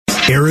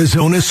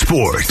Arizona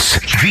Sports,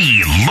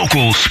 the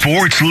local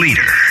sports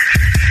leader.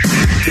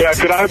 Yeah,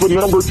 could I have a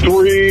number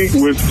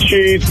 3 with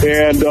cheese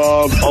and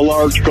a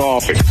large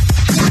coffee?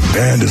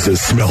 Man, does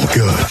this smell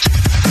good.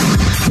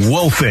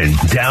 Wolfing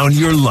down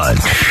your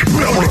lunch.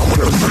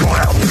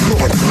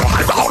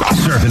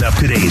 Serving up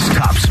today's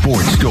top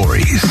sports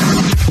stories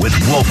with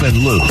Wolf and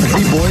Luke.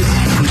 Hey, boys.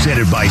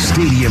 Presented by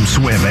Stadium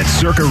Swim at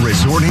Circa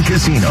Resort and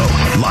Casino,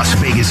 Las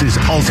Vegas's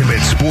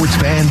ultimate sports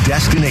fan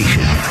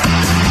destination.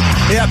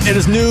 Yep, it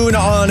is noon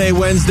on a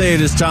Wednesday.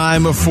 It is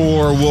time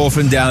for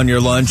Wolfing Down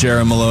Your Lunch.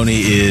 Aaron Maloney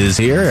is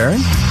here.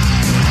 Aaron?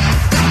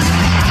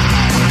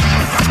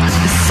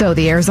 So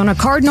the Arizona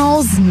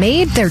Cardinals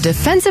made their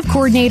defensive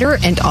coordinator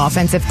and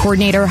offensive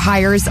coordinator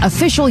hires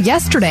official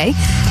yesterday.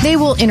 They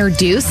will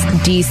introduce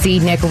DC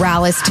Nick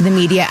Rallis to the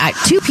media at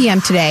 2 p.m.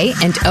 today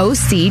and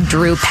OC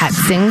Drew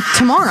Petzing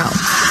tomorrow.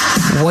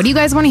 What do you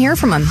guys want to hear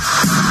from him?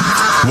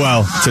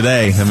 Well,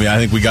 today, I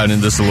think we got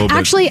into this a little bit.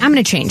 Actually, I'm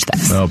going to change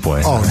this. Oh,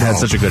 boy. Oh, I had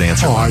such a good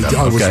answer. I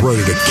was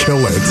ready to kill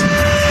it.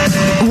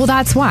 Well,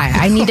 that's why.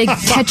 I need to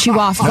catch you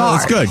off guard. No,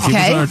 that's good. Keep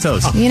us on our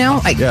toes. You know,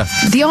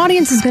 the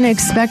audience is going to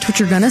expect what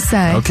you're going to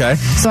say. Okay.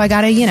 So I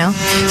got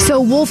to,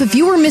 So, Wolf, if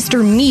you were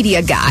Mr.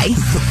 Media Guy,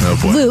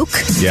 Luke,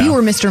 if you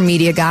were Mr.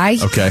 Media Guy,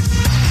 okay,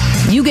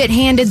 you get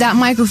handed that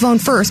microphone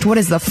first. What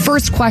is the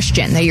first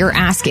question that you're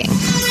asking?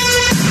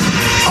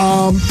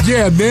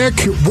 Nick,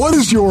 what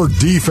is your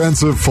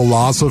defensive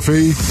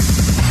philosophy?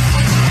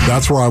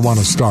 That's where I want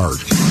to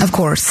start. Of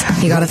course.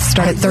 You got to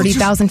start at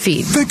 30,000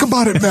 feet. Think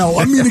about it, Mel.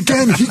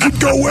 Again, he could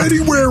go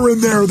anywhere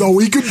in there, though.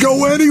 He could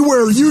go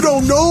anywhere. You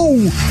don't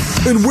know.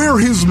 And where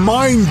his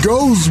mind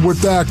goes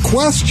with that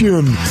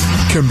question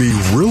can be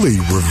really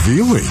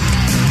revealing,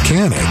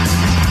 can it?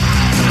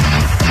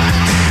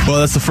 Well,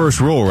 that's the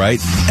first rule, right?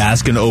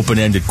 Ask an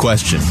open-ended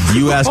question.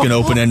 You ask an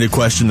open-ended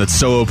question that's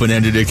so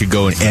open-ended it could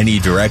go in any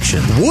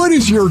direction. What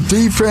is your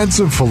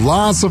defensive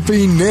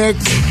philosophy, Nick?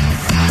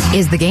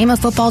 Is the game of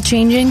football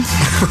changing?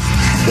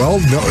 Well,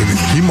 no,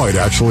 he might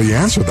actually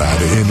answer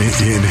that in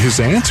his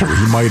answer.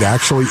 He might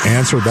actually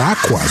answer that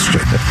question.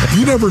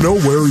 You never know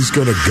where he's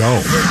going to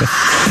go.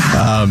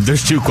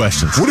 There's 2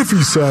 questions. What if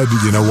he said,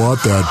 you know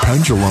what, that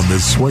pendulum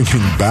is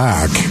swinging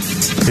back?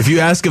 If you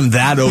ask him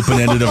that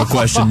open-ended of a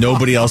question,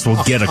 nobody else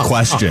will get a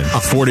question.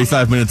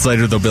 45 minutes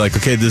later, they'll be like,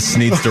 okay, this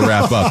needs to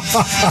wrap up.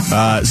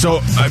 So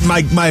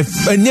my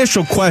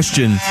initial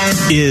question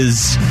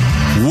is,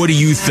 what do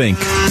you think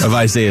of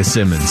Isaiah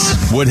Simmons?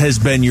 What has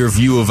been your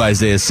view of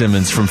Isaiah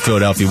Simmons from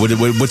Philadelphia?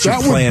 What's your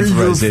plan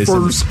for Isaiah Simmons? That would be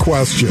your first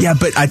question. Yeah,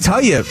 but I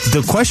tell you,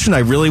 the question I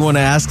really want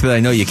to ask that I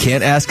know you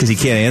can't ask because you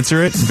can't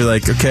answer it, and be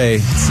like, okay,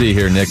 let's see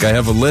here, Nick. I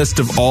have a list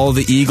of all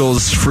the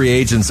Eagles free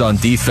agents on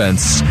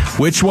defense.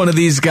 Which one of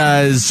these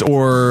guys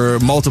or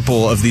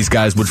multiple of these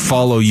guys would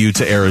follow you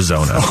to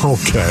Arizona?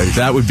 Okay.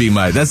 That would be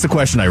that's the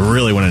question I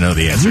really want to know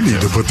the answer to. You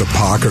need to put the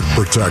pocket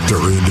protector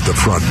into the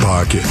front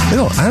pocket.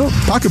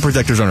 Pocket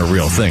protectors aren't a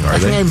real thing, are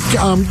they?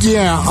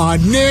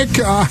 Nick,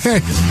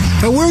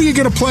 where are you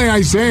going to play,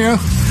 Isaiah?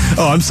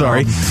 Oh, I'm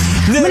sorry.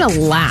 I'm going to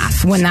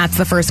laugh when that's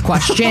the first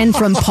question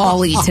from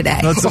Paulie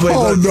today.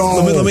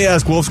 Let me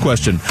ask Wolf's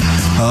question.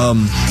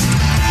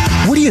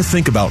 What do you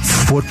think about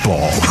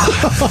football?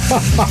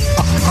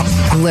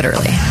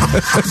 Literally.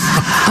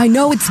 I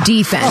know it's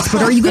defense,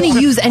 but are you going to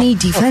use any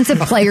defensive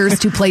players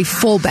to play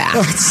fullback?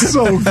 That's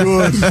so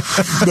good.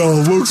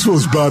 No, Luke's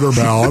was better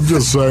now. I'm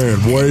just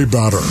saying, way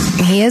better.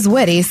 He is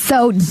witty.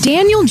 So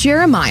Daniel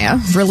Jeremiah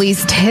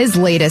released his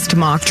latest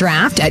mock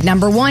draft. At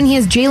number 1, he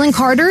has Jalen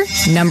Carter.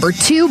 Number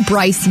 2,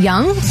 Bryce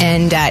Young.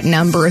 And at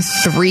number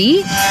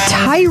 3,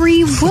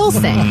 Tyree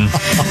Wilson.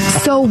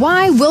 So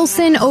why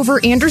Wilson over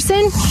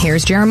Anderson?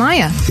 Here's Jeremiah.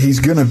 He's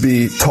going to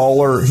be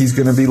taller. He's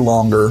going to be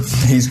longer.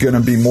 He's going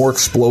to be more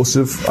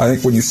explosive. I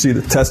think when you see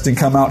the testing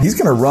come out, he's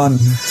going to run.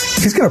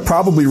 He's going to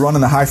probably run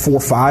in the high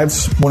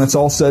 4.5s when it's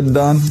all said and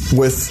done,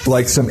 with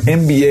like some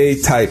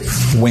NBA type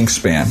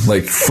wingspan,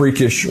 like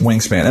freakish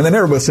wingspan. And then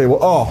everybody say,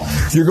 well,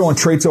 you're going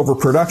traits over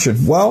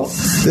production. Well,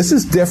 this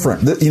is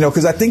different,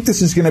 because I think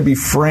this is going to be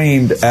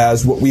framed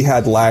as what we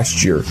had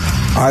last year.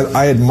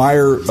 I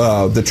admire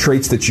the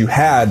traits that you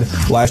had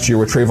last year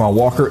with Trayvon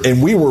Walker,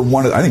 and we were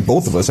I think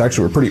both of us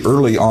actually were pretty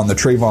early on the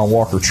Trayvon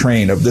Walker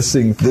train of this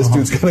thing. This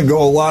dude's going to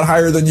go a lot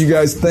higher than you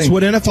guys think. That's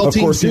what NFL teams do.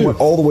 Of course, he went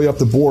all the way up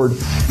the board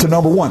to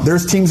number 1.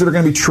 There's teams that are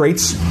going to be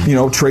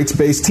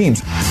traits-based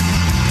teams.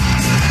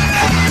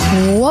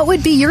 What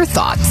would be your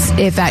thoughts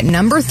if at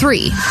number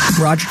 3,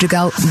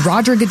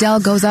 Roger Goodell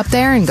goes up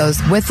there and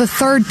goes with the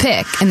 3rd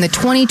pick in the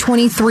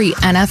 2023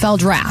 NFL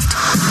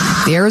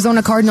Draft? The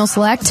Arizona Cardinals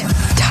select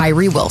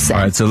Tyree Wilson.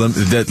 All right, so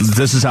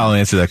this is how I'll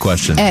answer that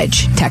question.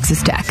 Edge,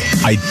 Texas Tech.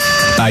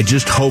 I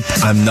just hope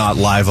I'm not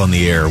live on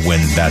the air when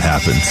that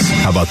happens.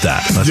 How about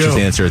that? Let's just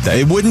answer it that.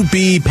 It wouldn't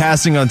be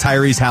passing on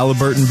Tyrese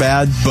Halliburton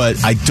bad,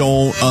 but I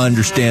don't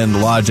understand the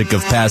logic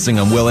of passing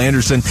on Will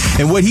Anderson.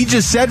 And what he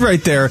just said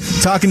right there,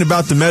 talking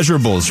about the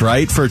measurables,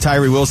 right, for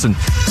Tyree Wilson,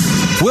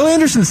 Will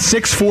Anderson's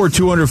 6'4",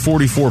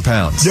 244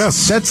 pounds.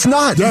 Yes. That's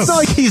not. Yes. It's not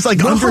like he's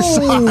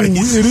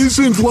undersized. It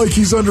isn't like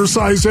he's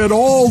undersized at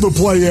all to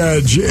play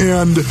edge.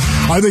 And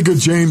I think of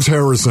James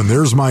Harrison.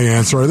 There's my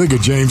answer. I think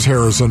of James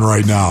Harrison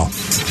right now.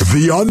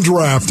 The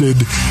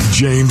undrafted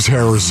James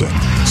Harrison.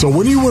 So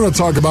when you want to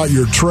talk about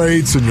your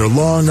traits and your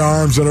long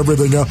arms and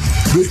everything else,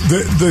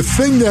 the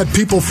thing that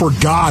people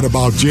forgot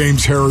about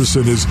James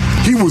Harrison is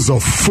he was a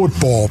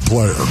football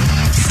player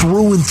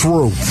through and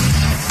through.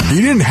 He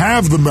didn't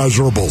have the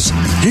measurables.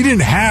 He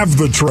didn't have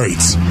the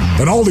traits.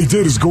 And all he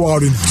did is go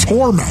out and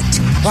torment.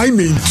 I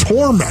mean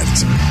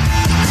torment.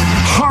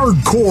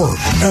 Hardcore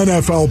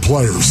NFL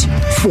players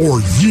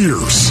for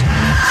years.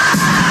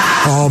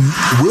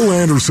 Will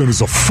Anderson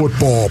is a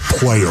football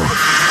player.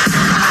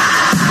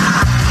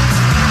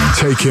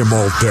 Take him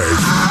all day.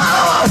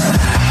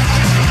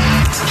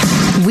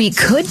 We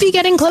could be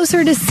getting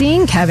closer to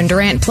seeing Kevin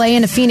Durant play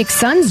in a Phoenix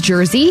Suns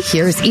jersey.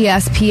 Here's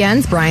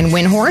ESPN's Brian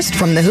Windhorst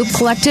from the Hoop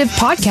Collective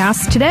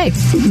podcast today.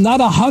 Not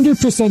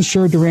 100%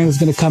 sure Durant is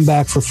going to come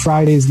back for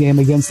Friday's game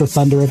against the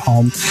Thunder at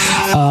home.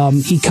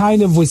 He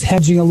kind of was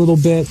hedging a little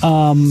bit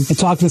and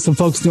talking to some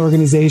folks in the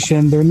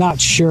organization. They're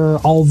not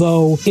sure,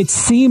 although it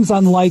seems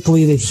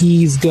unlikely that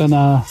he's going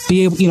to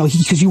be able,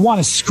 because you want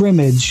a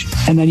scrimmage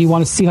and then you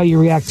want to see how you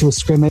react to a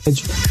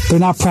scrimmage. They're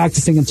not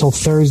practicing until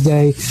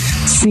Thursday.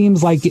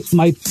 Seems like it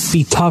might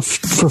be tough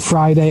for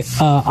Friday.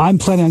 I'm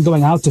planning on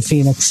going out to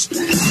Phoenix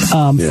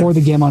for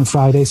the game on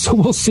Friday, so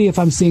we'll see if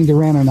I'm seeing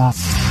Durant or not.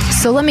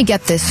 So let me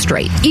get this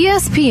straight.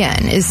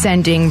 ESPN is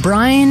sending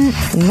Brian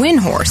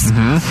Windhorst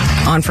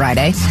on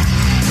Friday.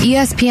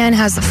 ESPN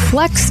has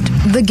flexed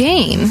the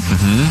game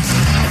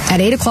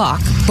at 8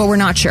 o'clock, but we're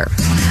not sure.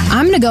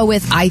 I'm going to go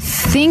with I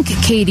think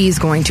KD's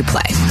going to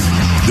play.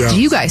 Yeah.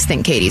 Do you guys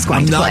think Katie's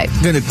going to play? I'm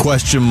not going to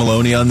question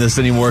Maloney on this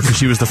anymore because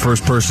she was the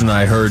first person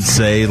I heard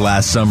say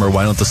last summer,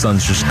 why don't the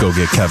Suns just go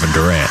get Kevin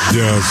Durant?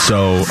 Yeah.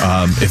 So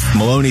if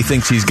Maloney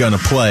thinks he's going to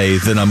play,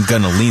 then I'm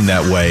going to lean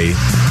that way.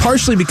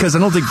 Partially because I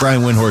don't think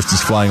Brian Windhorst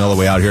is flying all the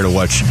way out here to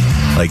watch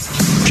like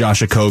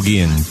Josh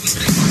Okogie and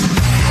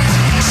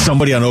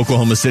somebody on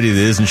Oklahoma City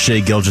that isn't Shai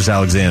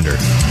Gilgeous-Alexander.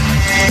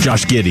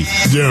 Josh Giddey.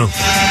 Yeah.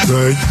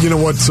 You know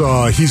what?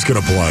 He's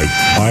going to play.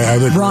 I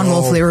think Ron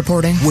Wolfley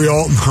reporting. We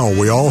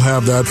all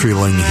have that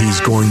feeling he's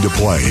going to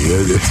play.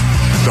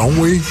 Don't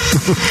we?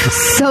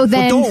 So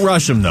then... don't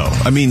rush him, though.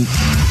 I mean...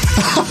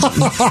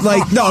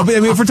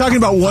 if we're talking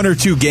about one or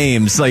two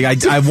games,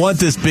 I want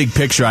this big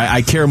picture.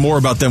 I care more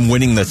about them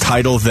winning the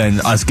title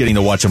than us getting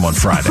to watch them on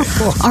Friday.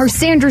 Our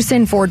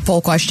Sanderson Ford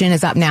poll question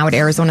is up now at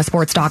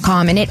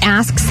ArizonaSports.com, and it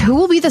asks, who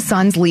will be the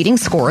Suns' leading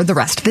scorer the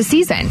rest of the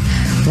season?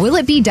 Will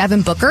it be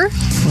Devin Booker?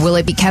 Will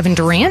it be Kevin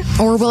Durant?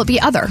 Or will it be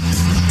other?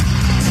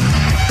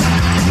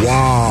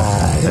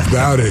 Wow,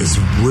 that is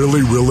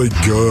really, really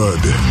good.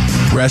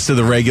 Rest of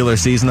the regular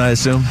season, I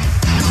assume?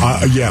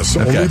 Yes,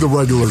 okay. Only the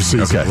regular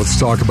season. Okay. Let's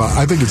talk about,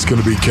 I think it's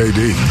going to be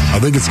KD. I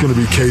think it's going to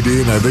be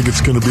KD, and I think it's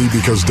going to be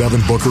because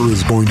Devin Booker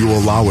is going to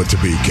allow it to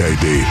be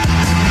KD.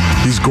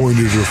 He's going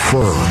to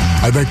defer.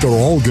 I think they're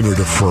all going to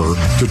defer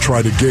to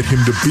try to get him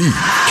to beat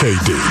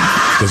KD.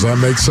 Does that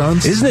make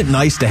sense? Isn't it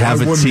nice to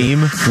have a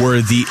team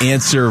where the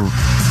answer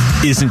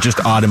isn't just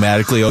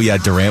automatically, oh yeah,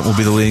 Durant will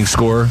be the leading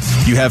scorer?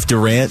 You have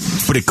Durant,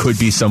 but it could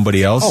be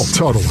somebody else? Oh,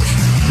 totally.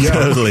 Yeah,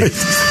 totally.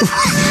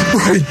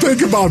 Right.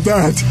 Think about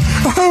that.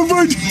 How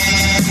much?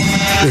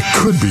 It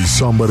could be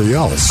somebody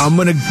else. I'm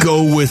going to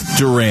go with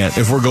Durant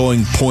if we're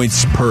going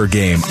points per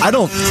game. I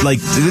don't like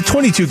the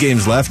 22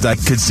 games left. I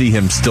could see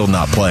him still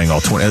not playing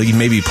all 20.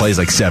 Maybe he plays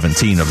like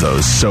 17 of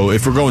those. So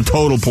if we're going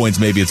total points,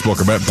 maybe it's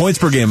Booker. But points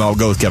per game, I'll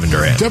go with Kevin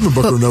Durant. Devin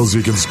Booker knows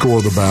he can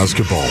score the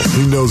basketball.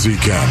 He knows he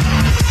can.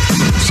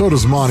 So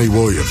does Monty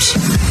Williams.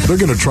 They're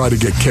going to try to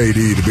get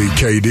KD to be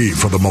KD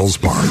for the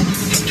most part.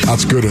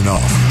 That's good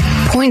enough.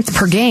 Points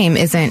per game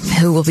isn't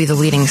who will be the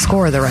leading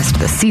scorer the rest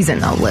of the season,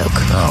 though, Luke.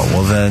 Oh,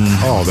 well then...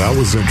 Oh, that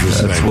was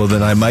interesting. Well,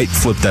 then I might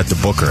flip that to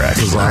Booker,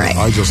 actually. All right.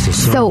 I just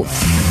assumed So,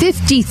 that.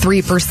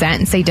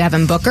 53% say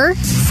Devin Booker,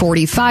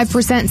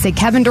 45% say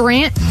Kevin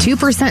Durant,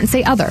 2%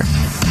 say other.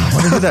 I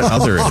wonder who that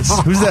other is.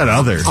 Who's that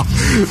other?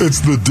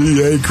 It's the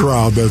DA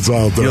crowd that's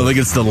out there. You don't think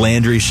it's the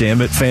Landry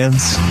Shamet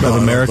fans of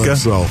America? I don't think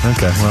so.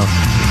 Okay, well,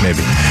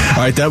 maybe.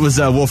 All right, that was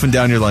Wolfing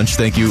Down Your Lunch.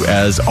 Thank you,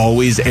 as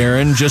always,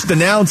 Aaron. Just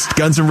announced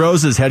Guns N'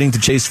 Roses heading to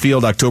Chase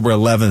Field October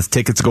 11th.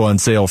 Tickets go on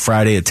sale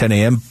Friday at 10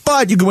 a.m.,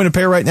 but you can win a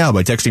pair right now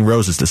by texting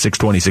ROSES to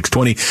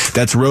 620-620.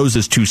 That's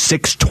ROSES to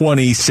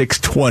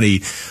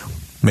 620-620.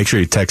 Make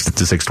sure you text it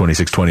to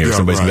 620-620 or somebody's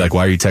going to be like,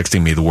 why are you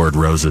texting me the word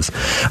roses?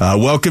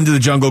 Welcome to the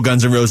jungle,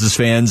 Guns N' Roses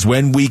fans.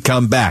 When we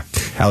come back,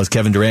 how is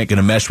Kevin Durant going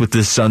to mesh with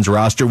this Suns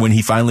roster when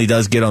he finally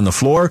does get on the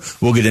floor?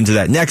 We'll get into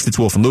that next. It's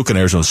Wolf and Luke on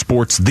Arizona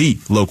Sports, the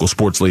local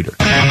sports leader.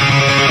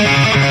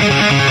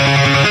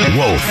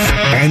 Wolf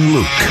and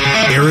Luke,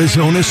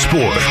 Arizona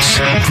Sports,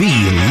 the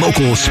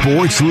local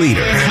sports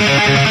leader.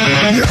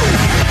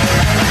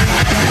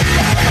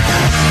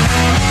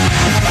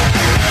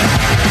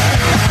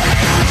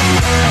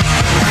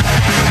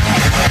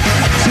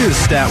 See the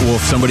stat,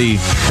 Wolf, somebody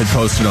had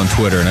posted on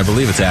Twitter, and I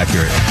believe it's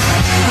accurate.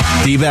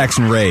 D-backs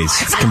and Rays,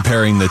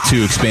 comparing the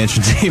two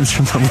expansion teams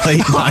from the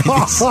late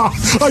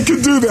 90s. I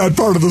could do that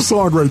part of the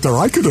song right there.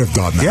 I could have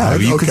done that. Yeah,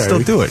 you could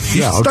still do it.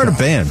 You should start a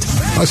band.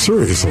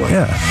 Seriously.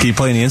 Yeah. Can you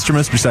play any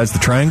instruments besides the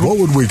triangle? What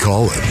would we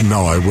call it?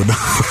 No, I would not.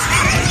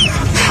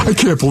 I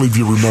can't believe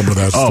you remember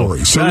that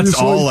story. Seriously? That's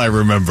all I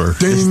remember.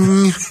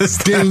 Ding,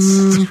 ding,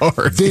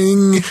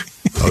 ding.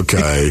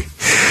 Okay.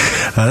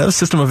 That was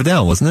System of a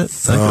Down, wasn't it?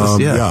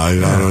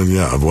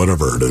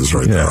 Whatever it is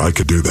right there. I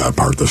could do that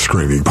part, the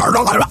screaming part.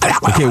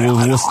 Okay,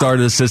 we'll start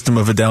a System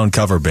of a Down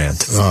cover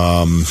band.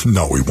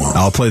 No, we won't.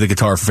 I'll play the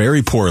guitar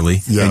very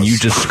poorly, and you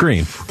just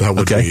scream. That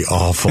would be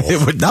awful.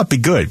 It would not be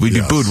good. We'd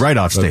be booed right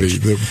off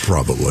stage.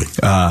 Probably.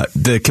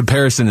 The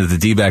comparison of the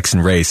D-backs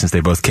and Rays, since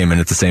they both came in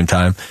at the same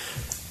time,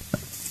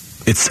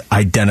 it's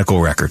identical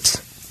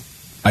records.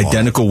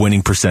 Identical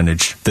winning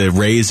percentage. The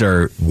Rays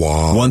are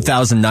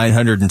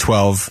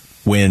 1,912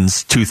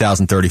 wins,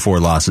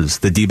 2,034 losses.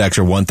 The D-backs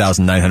are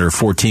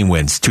 1,914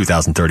 wins,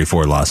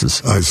 2,034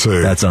 losses. I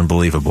see. That's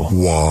unbelievable.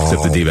 Wow.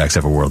 Except the D-backs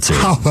have a World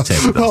Series.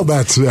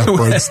 That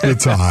breaks the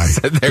tie,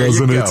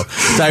 doesn't it?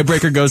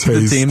 Tiebreaker goes to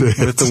the team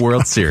with the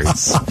World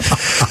Series.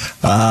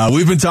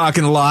 We've been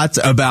talking a lot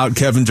about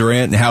Kevin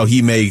Durant and how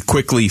he may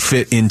quickly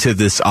fit into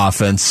this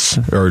offense,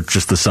 or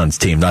just the Suns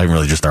team, not even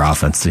really just their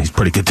offense. He's a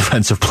pretty good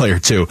defensive player,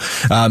 too.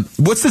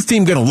 What's this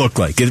team going to look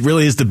like? It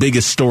really is the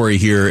biggest story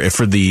here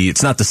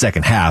it's not the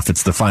second half.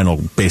 It's the final,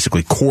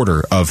 basically,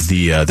 quarter of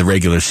the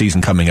regular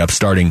season coming up,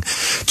 starting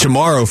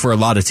tomorrow for a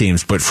lot of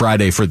teams, but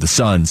Friday for the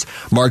Suns.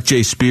 Mark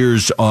J.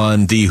 Spears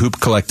on the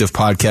Hoop Collective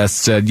podcast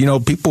said,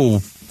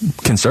 people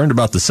concerned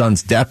about the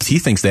Suns' depth. He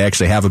thinks they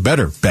actually have a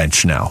better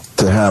bench now.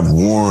 To have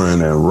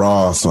Warren and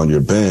Ross on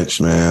your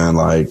bench, man,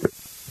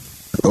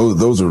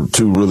 those are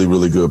two really,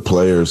 really good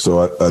players.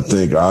 So I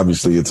think,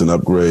 obviously, it's an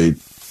upgrade,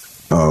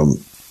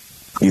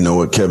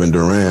 with Kevin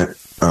Durant.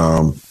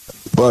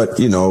 But,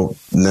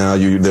 now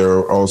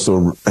they're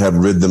also have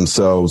rid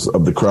themselves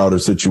of the Crowder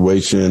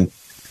situation.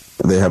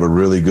 They have a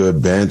really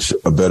good bench,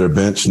 a better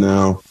bench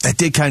now. That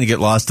did kind of get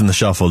lost in the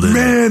shuffle, didn't it?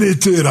 Man, it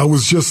did. I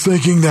was just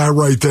thinking that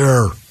right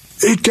there.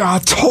 It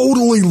got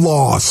totally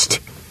lost.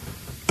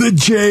 The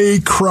Jay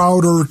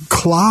Crowder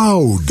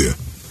cloud.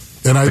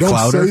 And I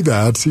don't say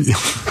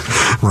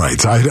that.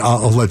 Right.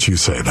 I'll let you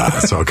say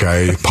that.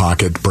 Okay.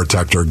 Pocket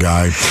protector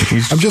guy.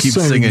 I'm just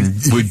saying. Singing,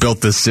 we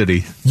built this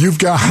city. You've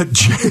got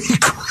Jay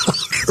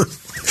Crowder.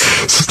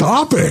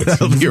 Stop it.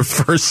 That'll be your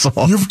first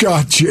song. You've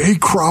got Jay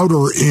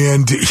Crowder,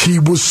 and he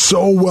was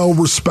so well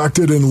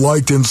respected and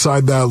liked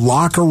inside that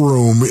locker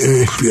room,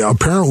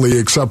 apparently,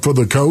 except for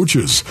the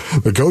coaches.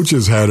 The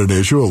coaches had an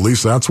issue. At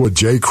least that's what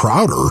Jay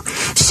Crowder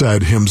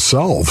said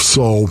himself.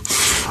 So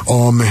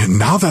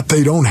now that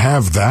they don't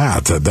have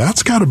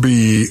that's got to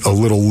be a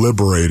little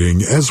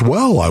liberating as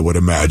well, I would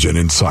imagine,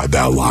 inside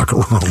that locker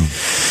room.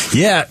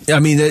 Yeah, I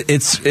mean,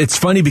 it's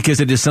funny because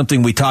it is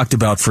something we talked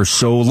about for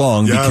so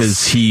long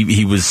because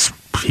he was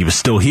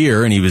still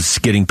here and he was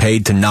getting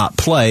paid to not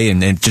play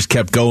and it just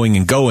kept going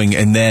and going,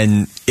 and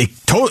then it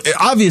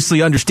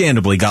obviously,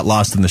 understandably, got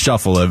lost in the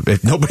shuffle.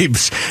 Nobody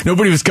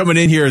was coming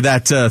in here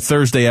that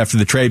Thursday after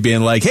the trade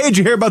being like, hey, did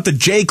you hear about the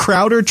Jay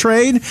Crowder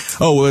trade?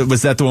 Oh,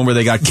 was that the one where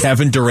they got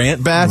Kevin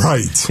Durant back?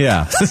 Right.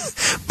 Yeah.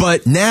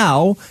 But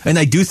now, and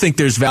I do think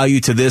there's value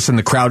to this, and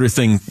the Crowder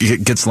thing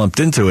gets lumped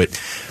into it,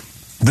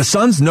 the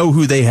Suns know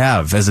who they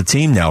have as a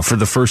team now for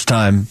the first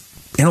time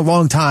in a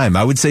long time.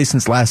 I would say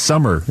since last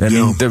summer. I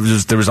mean, there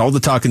was all the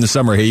talk in the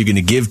summer, hey, you're going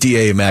to give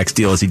DA a max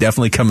deal. Is he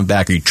definitely coming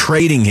back? Are you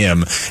trading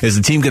him? Is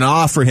the team going to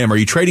offer him? Are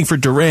you trading for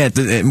Durant?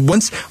 And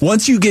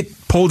once you get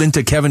pulled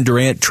into Kevin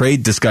Durant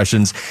trade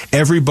discussions,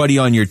 everybody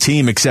on your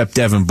team except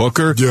Devin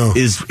Booker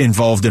is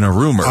involved in a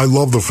rumor. I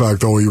love the fact,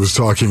 though, he was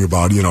talking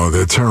about,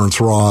 that Terrence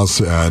Ross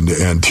and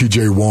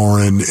TJ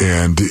Warren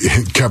and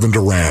Kevin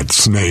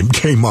Durant's name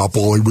came up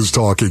while he was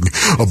talking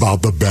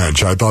about the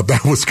bench. I thought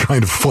that was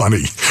kind of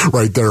funny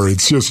right there.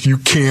 It's just, you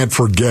can't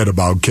forget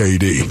about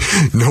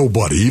KD.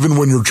 Nobody, even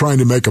when you're trying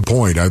to make a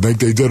point. I think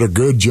they did a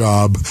good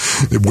job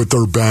with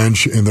their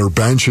bench, and their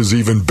bench is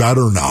even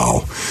better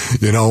now,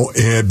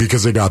 and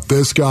because they got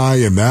this guy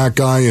and that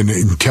guy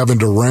and Kevin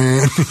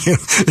Durant.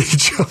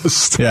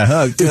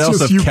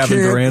 Kevin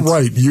Durant.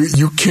 Right.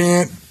 You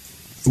can't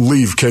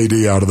leave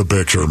KD out of the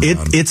picture, man.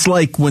 It's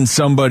like when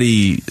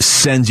somebody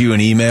sends you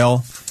an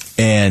email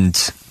and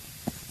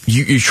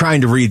you're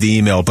trying to read the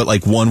email, but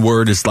like one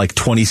word is like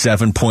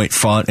 27-point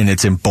font and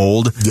it's in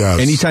bold.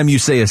 Yes. Anytime you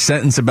say a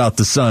sentence about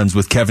the Suns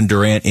with Kevin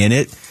Durant in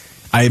it,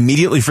 I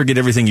immediately forget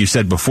everything you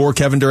said before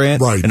Kevin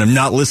Durant, right, and I'm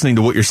not listening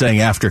to what you're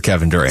saying after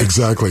Kevin Durant.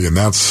 Exactly, and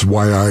that's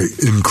why I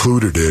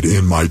included it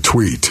in my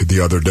tweet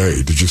the other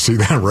day. Did you see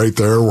that right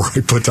there where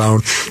I put down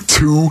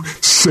two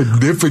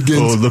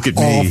significant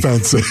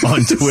offenses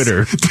on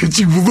Twitter? Did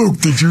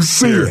you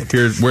see it?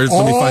 Let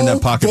me find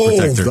that pocket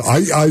protector.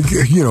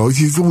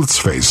 Let's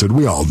face it,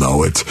 we all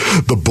know it.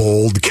 The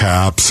bold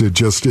caps, it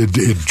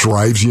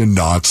drives you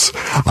nuts.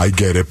 I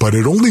get it, but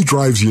it only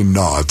drives you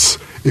nuts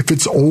if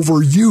it's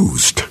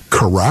overused,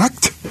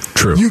 correct?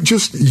 True.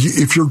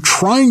 If you're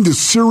trying to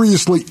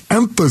seriously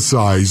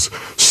emphasize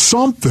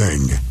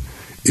something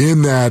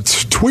in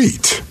that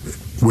tweet,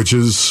 which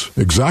is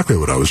exactly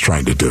what I was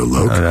trying to do,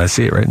 Luke. I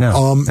see it right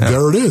now.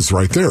 There it is,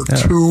 right there. Yeah.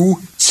 2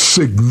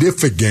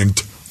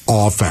 significant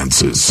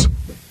offenses.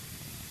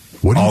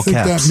 What do you think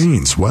that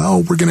means?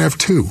 Well, we're going to have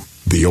 2.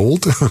 The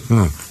old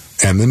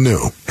and the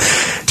new.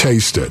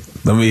 Taste it.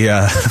 Let me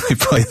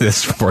play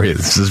this for you.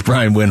 This is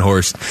Brian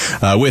Windhorst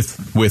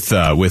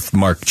with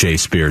Mark J.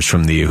 Spears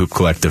from the Hoop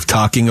Collective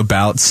talking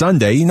about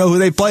Sunday. You know who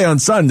they play on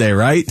Sunday,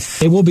 right?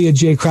 It will be a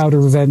Jay Crowder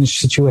revenge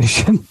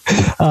situation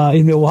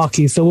in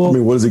Milwaukee. So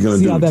what is he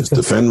going to do? Just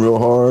defend real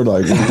hard?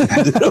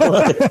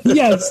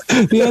 Yes.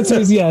 The answer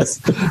is yes.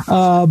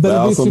 But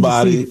foul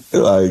somebody?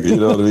 You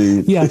know what I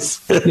mean? Yes.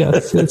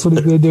 That's what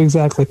he's going to do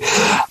exactly.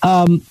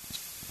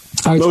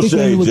 All right, no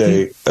shade,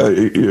 Jay.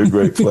 You're a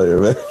great player,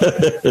 man.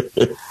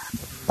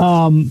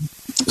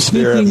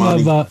 Speaking of,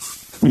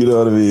 you know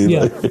what I mean?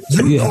 Yeah,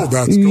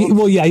 that's good.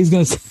 Well, yeah, he's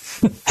going to.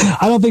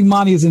 I don't think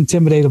Monty is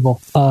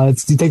intimidatable.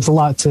 It takes a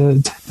lot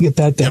to get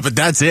that done. Yeah, but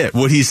that's it.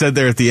 What he said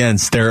there at the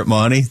end, stare at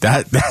Monty.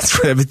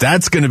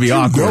 That's going to be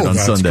awkward on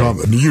Sunday.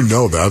 You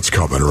know that's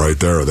coming right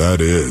there.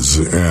 That is,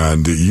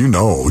 and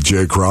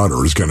Jay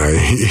Crowder is going to.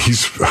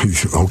 He's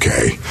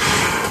okay.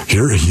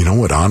 Here, you know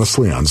what?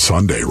 Honestly, on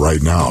Sunday,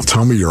 right now,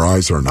 tell me your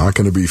eyes are not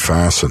going to be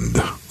fastened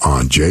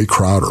on Jay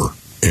Crowder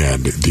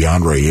and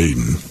DeAndre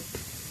Ayton.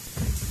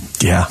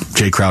 Yeah,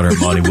 Jay Crowder and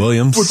Monty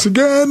Williams. Once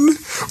again.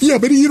 Yeah,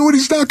 but you know what?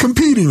 He's not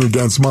competing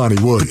against Monty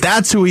Williams. But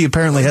that's who he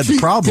apparently had the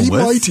problem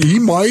with. He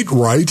might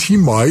have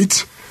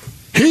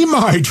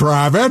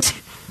it.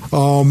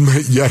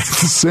 Yet at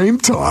the same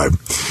time,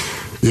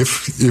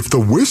 if the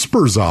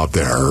whispers out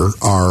there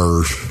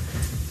are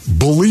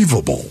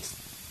believable,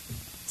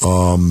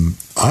 I'm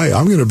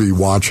going to be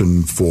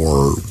watching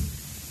for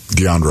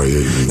DeAndre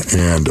Ayton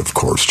and, of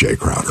course, Jay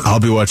Crowder. I'll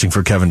be watching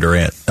for Kevin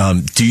Durant.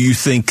 Do you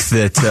think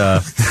that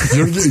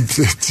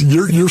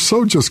you're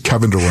so just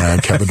Kevin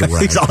Durant?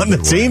 He's on the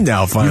team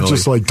now. Finally, you're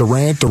just like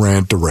Durant.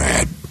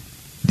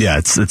 Yeah,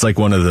 it's like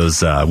one of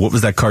those. What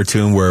was that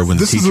cartoon where when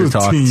the teacher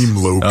talked? This is a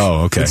team, Luke.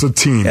 Oh, okay. It's a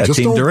team. Yeah,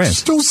 Team Durant.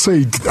 Just don't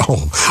say,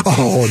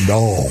 oh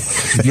no.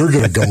 You're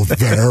going to go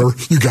there.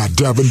 You got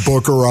Devin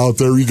Booker out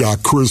there. You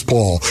got Chris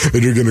Paul.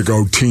 And you're going to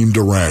go Team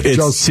Durant. It's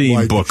just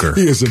Team Booker.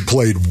 He hasn't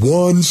played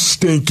one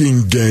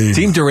stinking game.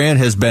 Team Durant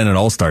has been an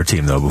all-star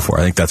team, though, before.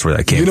 I think that's where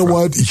that came from. You know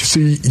what? You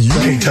see, you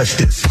can't touch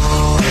this.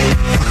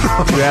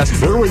 You asked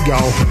for There we go.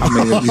 I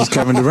mean, at least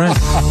Kevin Durant.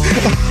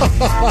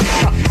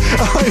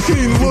 I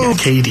mean, Luke.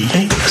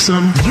 KD.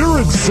 You're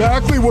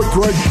exactly what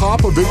Greg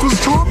Popovich was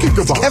talking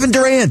about. Kevin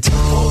Durant.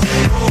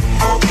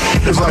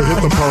 As I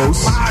hit the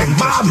post.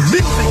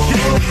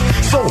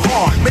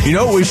 You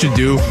know what we should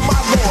do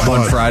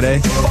on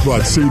Friday?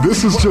 But see,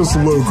 this is just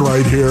Luke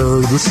right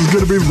here. This is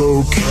going to be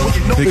Luke.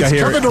 I think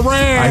Kevin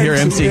Durant. I hear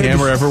MC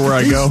Hammer everywhere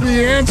I go. He's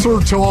the answer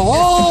to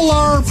all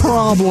our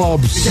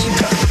problems.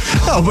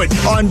 Oh, but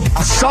on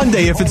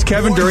Sunday, if it's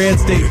Kevin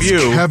Durant's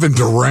debut... Kevin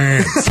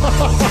Durant.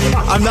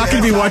 I'm not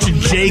going to be watching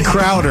Jay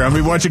Crowder. I'm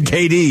going to be watching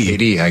KD.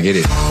 KD, I get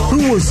it.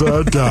 Who was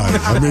that guy?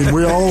 I mean,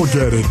 we all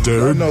get it,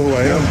 dude. I know who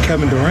I am.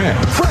 Kevin Durant.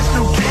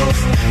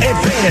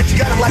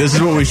 This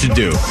is what we should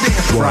do.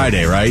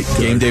 Friday, right?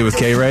 Game day with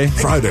K-Ray?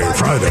 Friday.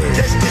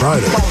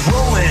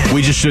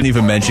 We just shouldn't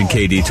even mention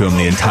KD to him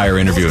the entire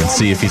interview and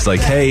see if he's like,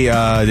 hey,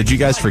 did you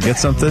guys forget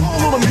something?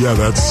 Yeah,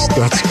 that's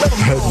let's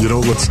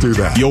do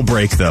that. You'll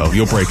break, though.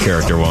 You'll break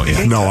character, won't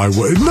you? No, I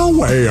would. No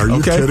way. Are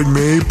you kidding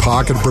me?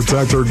 Pocket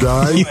protector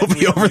guy. You'll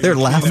be over there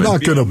laughing. I'm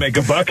not going to make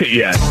a bucket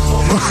yet. Give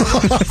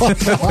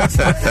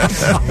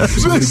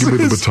me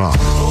the baton.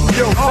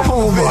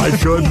 Oh, my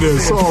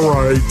goodness. All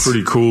right.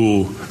 Pretty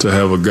cool to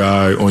have a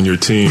guy on your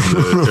team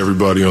that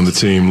everybody on the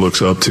team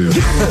looks up to. Okay,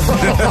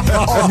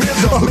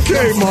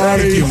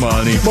 Monty. Thank you,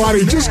 Monty.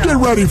 Monty, just get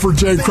ready for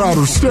Jay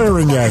Crowder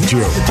staring at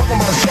you.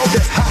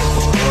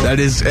 That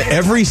is,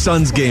 every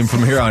Suns game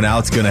from here on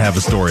out is going to have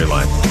a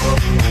storyline.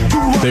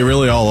 They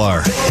really all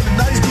are.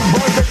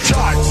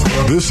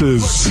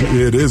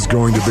 It is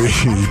going to be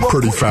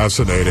pretty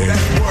fascinating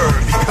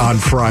on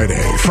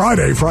Friday.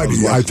 Friday.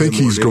 I think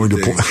he's going to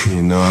play.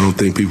 I don't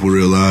think people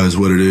realize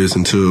what it is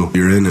until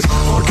you're in it.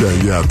 Okay,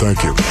 yeah,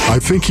 thank you. I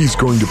think he's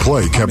going to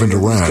play Kevin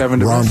Durant.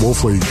 Ron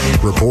Wolfley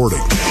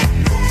reporting.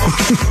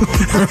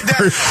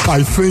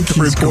 I think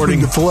he's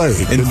going to play.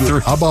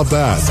 How about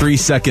that?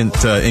 3-second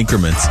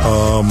increments.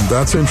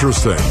 That's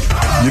interesting.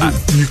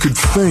 You could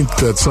think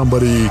that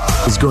somebody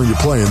is going to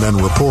play and then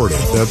report it.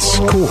 That's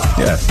cool.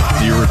 Yeah,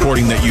 you're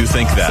reporting that you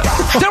think that.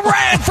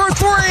 Durant for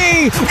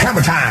 3!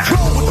 Hammer time.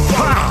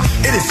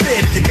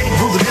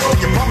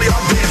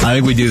 I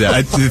think we do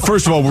that.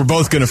 First of all, we're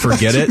both going to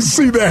forget it.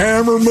 See the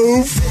hammer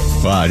move?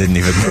 Well, I didn't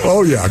even.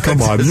 Oh, yeah,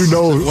 come on. You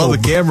know. Well, the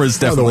cameras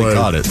definitely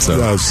caught it, so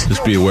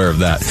just be aware of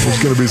that.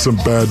 There's going to be some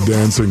bad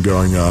dancing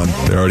going on.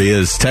 There already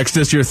is. Text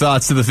us your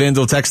thoughts to the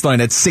FanDuel text line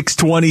at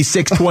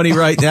 620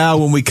 right now.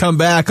 When we come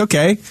back,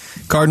 okay,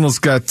 Cardinals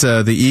got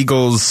the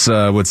Eagles.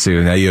 Let's see.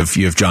 Now you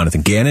have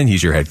Jonathan Gannon.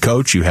 He's your head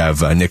coach. You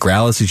have Nick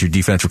Rallis. He's your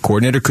defensive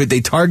coordinator. Could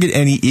they target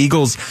any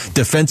Eagles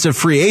defensive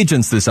free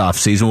agents this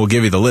offseason? We'll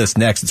give you the list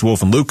next. It's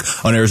Wolf and Luke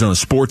on Arizona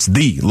Sports,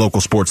 the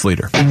local sports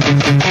leader.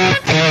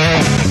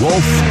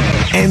 Wolf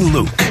and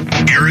Luke,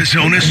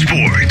 Arizona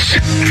Sports,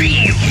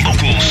 the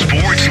local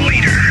sports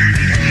leader.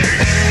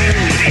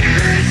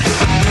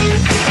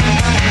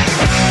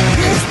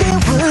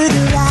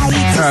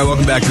 All right,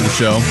 welcome back to the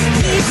show.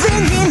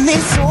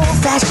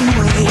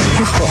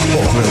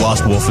 We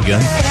lost Wolf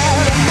again.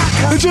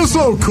 It's just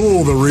so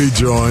cool, the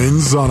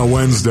rejoins on a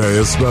Wednesday,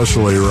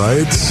 especially,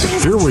 right?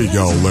 Here we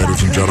go,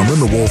 ladies and gentlemen,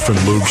 the Wolf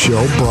and Luke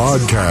Show,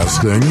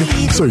 broadcasting,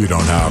 so you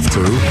don't have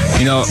to.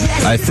 You know,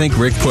 I think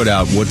Rick put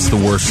out What's the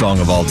Worst Song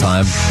of All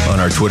Time on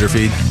our Twitter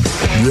feed.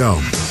 Yeah.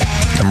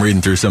 I'm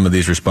reading through some of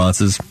these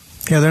responses.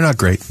 Yeah, they're not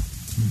great.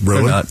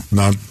 Really? They're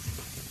not.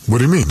 What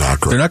do you mean,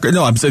 not great? They're not great.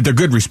 No, I'm saying they're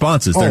good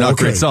responses. They're not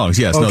great songs.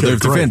 Yes, no, they're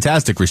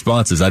fantastic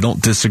responses. I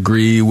don't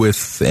disagree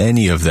with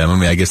any of them. I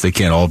mean, I guess they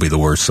can't all be the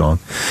worst song.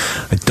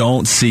 I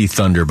don't see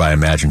Thunder by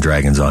Imagine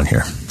Dragons on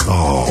here.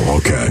 Oh,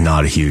 okay.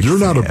 Not a huge You're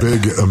not fan. A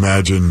big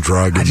Imagine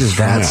Dragons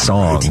fan. That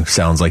song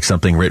sounds like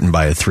something written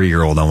by a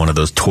 3-year-old on one of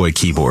those toy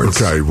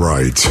keyboards. Okay,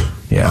 right.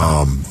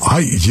 Yeah.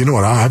 You know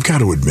what? I've got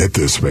to admit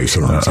this,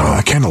 Mason.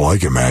 I kind of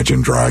like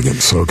Imagine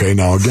Dragons. Okay,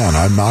 now again,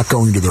 I'm not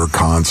going to their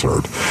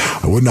concert.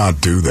 I would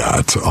not do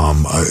that.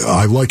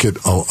 I like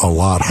it a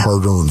lot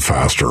harder and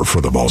faster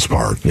for the most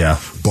part. Yeah.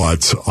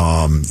 But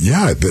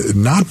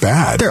not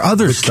bad. There are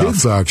other the stuff.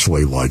 Kids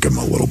actually like them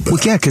a little bit. Well,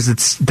 yeah,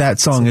 because that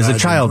song is a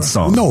child's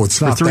song. No, it's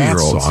not for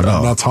 3-year-olds. that song.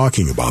 I'm not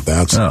talking about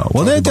that song. Oh,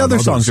 well, the other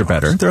songs are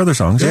better. There are other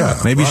songs. Yeah.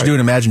 Maybe you should do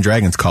an Imagine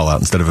Dragons call out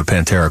instead of a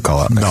Pantera call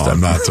out. No,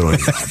 I'm not doing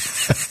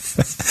that.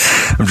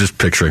 I'm just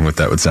picturing what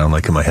that would sound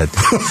like in my head.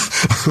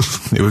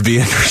 It would be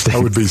interesting.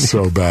 That would be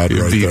so bad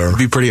there. It would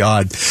be pretty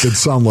odd. It'd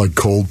sound like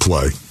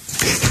Coldplay.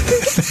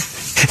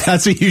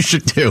 That's what you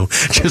should do.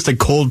 Just a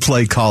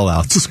Coldplay call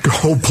out. Just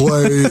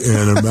Coldplay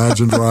and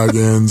Imagine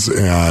Dragons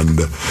and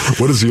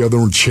what is the other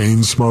one?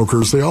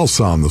 Chainsmokers. They all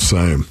sound the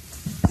same.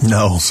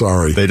 No,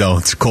 sorry, they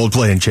don't.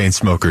 Coldplay and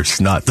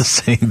Chainsmokers, not the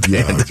same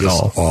band at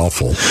all.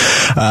 Awful.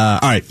 All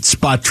right,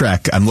 Spot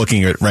Track. I'm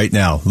looking at right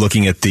now.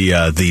 Looking at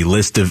the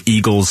list of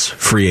Eagles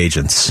free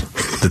agents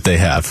that they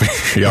have.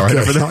 You all right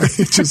over there?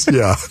 Just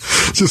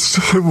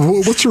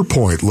what's your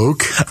point,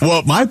 Luke?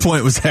 Well, my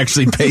point was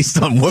actually based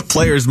on what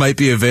players might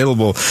be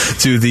available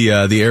to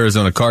the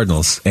Arizona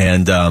Cardinals,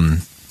 and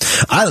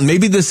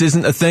maybe this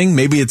isn't a thing.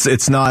 Maybe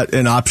it's not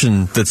an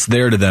option that's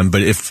there to them.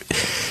 But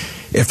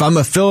if I'm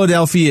a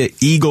Philadelphia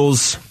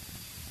Eagles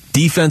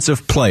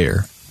defensive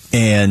player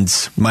and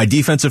my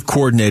defensive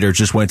coordinator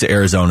just went to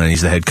Arizona and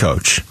he's the head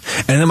coach,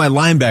 and then my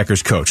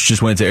linebackers coach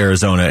just went to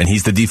Arizona and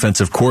he's the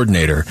defensive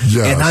coordinator,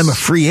 and I'm a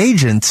free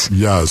agent,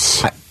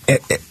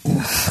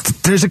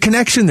 there's a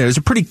connection there.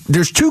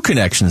 There's two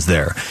connections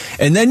there.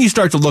 And then you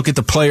start to look at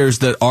the players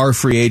that are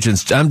free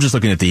agents. I'm just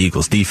looking at the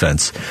Eagles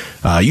defense.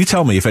 You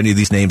tell me if any of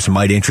these names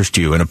might interest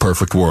you in a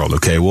perfect world.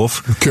 Okay,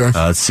 Wolf? Okay.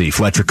 Let's see.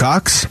 Fletcher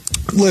Cox.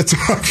 Let's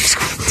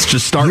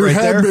just start right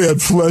there. You had me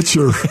at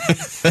Fletcher.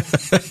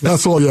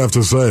 That's all you have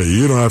to say.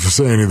 You don't have to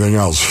say anything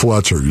else.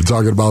 Fletcher. You're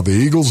talking about the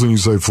Eagles and you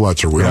say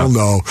Fletcher. We all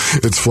know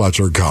it's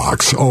Fletcher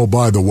Cox. Oh,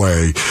 by the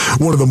way,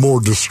 one of the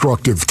more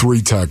destructive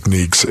 3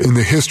 techniques in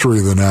the history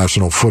of the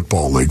National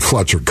Football League,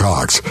 Fletcher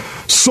Cox.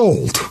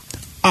 Sold.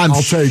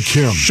 I'll take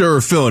him. Sure,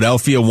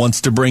 Philadelphia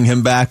wants to bring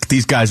him back.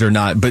 These guys are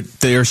not, but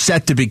they are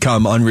set to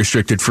become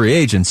unrestricted free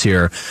agents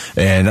here,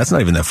 and that's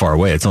not even that far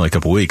away. It's only a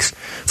couple weeks.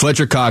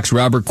 Fletcher Cox,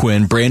 Robert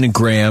Quinn, Brandon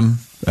Graham,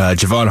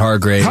 Javon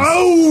Hargrave.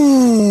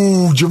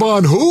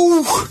 Javon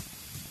who?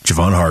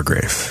 Javon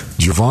Hargrave.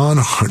 Javon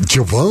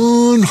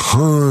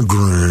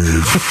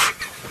Hargrave.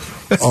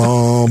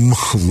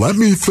 Let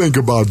me think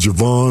about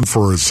Javon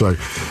for a sec.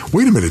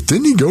 Wait a minute.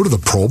 Didn't he go to the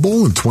Pro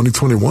Bowl in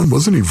 2021?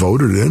 Wasn't he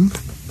voted in?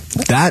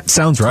 That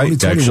sounds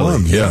right,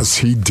 actually. Yes,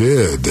 he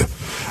did.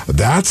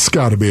 That's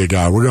got to be a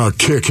guy. We're going to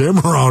kick him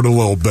around a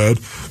little bit,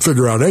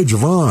 figure out, hey,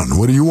 Javon,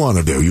 what do you want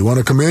to do? You want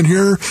to come in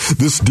here?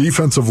 This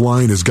defensive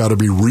line has got to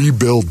be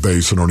rebuilt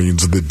based on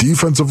needs. The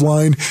defensive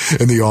line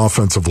and the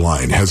offensive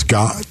line has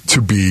got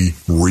to be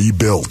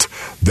rebuilt.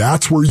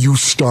 That's where you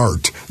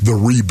start the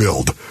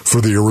rebuild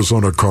for the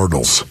Arizona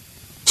Cardinals.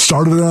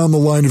 Started it on the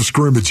line of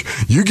scrimmage.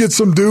 You get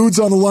some dudes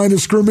on the line of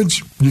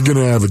scrimmage, you're going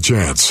to have a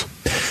chance.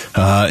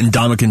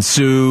 Ndamukong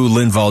Suh,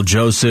 Linval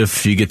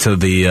Joseph. You get to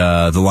the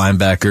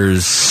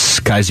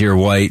linebackers, Kaiser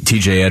White,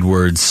 T.J.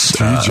 Edwards.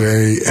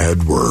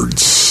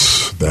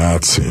 Edwards.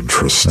 That's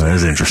interesting. That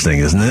is interesting,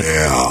 isn't it?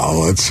 Yeah,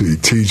 let's see.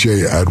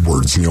 T.J.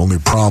 Edwards. The only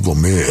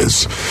problem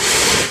is,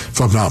 if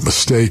if I'm not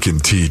mistaken,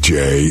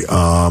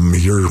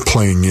 TJ, you're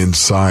playing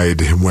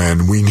inside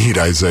when we need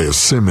Isaiah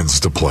Simmons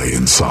to play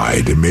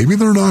inside. And maybe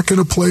they're not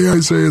going to play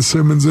Isaiah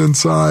Simmons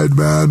inside,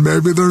 man.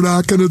 Maybe they're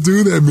not going to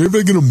do that. Maybe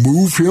they're going to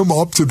move him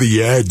up to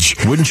the edge.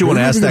 Wouldn't you want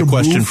to ask that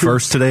question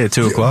first today at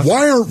 2 o'clock?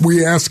 Why aren't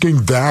we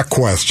asking that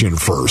question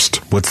first?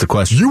 What's the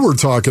question? You were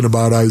talking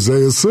about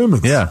Isaiah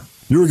Simmons. Yeah.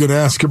 You were going to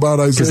ask about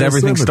Isaiah Simmons. Because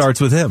everything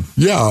starts with him.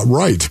 Yeah,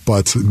 right,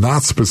 but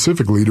not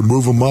specifically to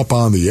move him up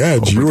on the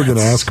edge. You were going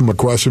to ask him a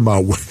question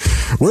about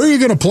where are you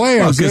going to play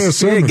Isaiah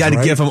Simmons? You got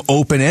to give him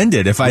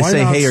open-ended. If I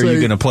say, hey, are you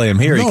going to play him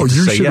here? No, you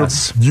say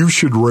yes. You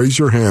should raise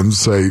your hand and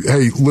say,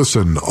 hey,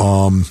 listen,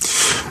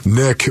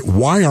 Nick,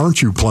 why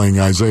aren't you playing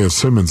Isaiah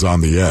Simmons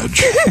on the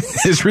edge?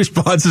 His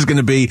response is going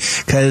to be,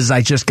 because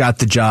I just got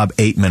the job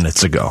 8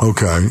 minutes ago.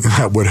 Okay,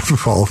 that would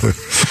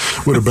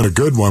have been a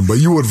good one, but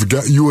you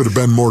would have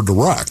been more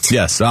direct.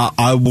 Yes,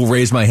 I will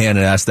raise my hand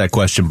and ask that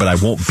question, but I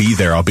won't be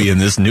there. I'll be in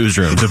this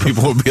newsroom. So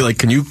people will be like,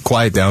 can you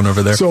quiet down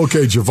over there? So,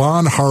 okay,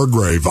 Javon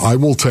Hargrave, I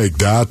will take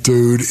that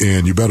dude,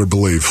 and you better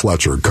believe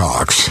Fletcher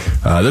Cox.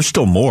 There's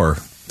still more.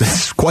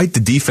 It's quite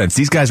the defense.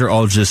 These guys are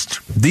all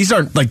these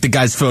aren't like the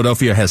guys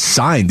Philadelphia has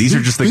signed. These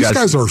are just the guys. These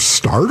guys are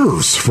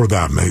starters for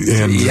them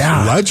and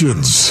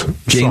legends.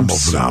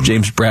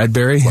 James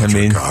Bradbury.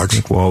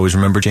 Cox. We'll always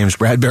remember James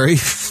Bradbury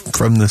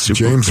from the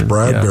Super Bowl. James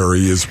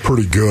Bradbury is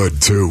pretty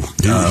good, too.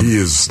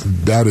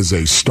 That is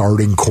a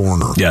starting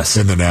corner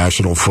in the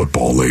National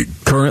Football League.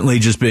 Currently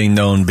just being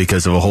known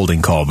because of a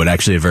holding call, but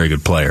actually a very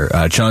good player.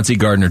 Chauncey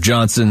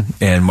Gardner-Johnson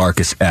and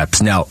Marcus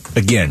Epps. Now,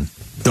 again,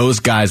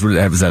 those guys,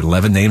 was that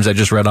 11 names I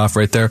just read off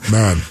right there?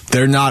 Man.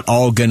 They're not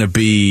all going to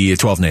be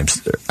 12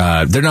 names.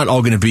 They're not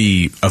all going to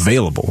be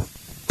available,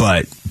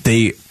 but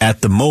they, at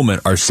the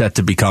moment, are set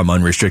to become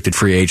unrestricted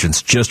free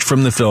agents just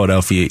from the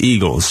Philadelphia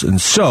Eagles. And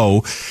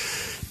so,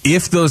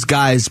 if those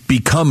guys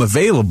become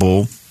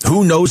available,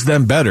 who knows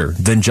them better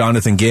than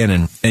Jonathan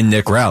Gannon and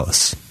Nick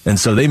Rallis? And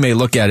so they may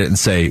look at it and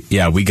say,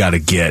 yeah, we got to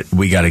get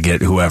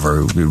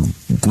whoever,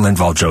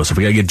 Linval Joseph.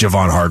 We got to get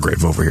Javon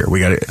Hargrave over here.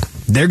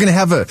 They're going to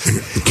have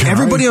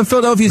everybody on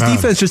Philadelphia's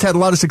defense just had a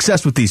lot of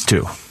success with these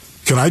two.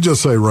 Can I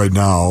just say right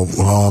now,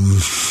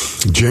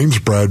 James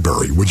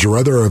Bradbury, would you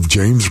rather have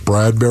James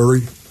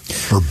Bradbury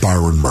or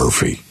Byron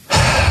Murphy?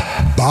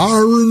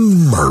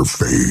 Byron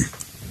Murphy.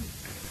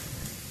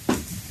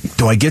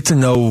 Do I get to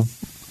know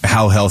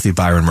how healthy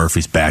Byron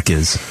Murphy's back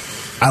is?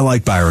 I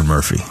like Byron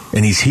Murphy,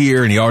 and he's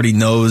here, and he already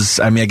knows.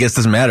 I mean, I guess it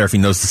doesn't matter if he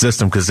knows the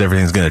system because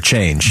everything's going to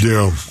change.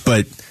 Yeah.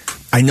 But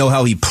I know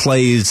how he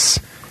plays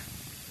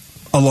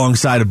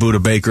alongside a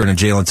Budda Baker and a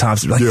Jalen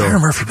Thompson.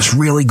 Byron Murphy was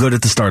really good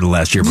at the start of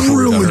last year.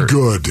 Really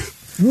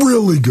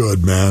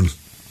good, man.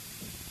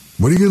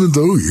 What are you going to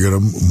do? You're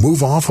going to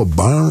move off of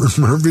Byron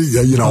Murphy?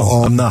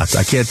 No, I'm not.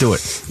 I can't do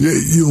it.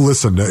 You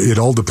listen, it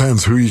all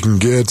depends who you can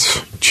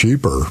get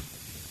cheaper.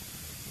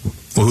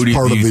 Well, who do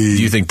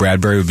you think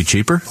Bradbury would be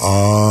cheaper?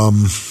 No.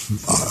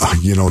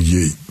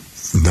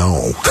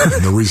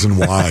 And the reason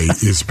why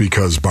is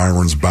because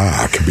Byron's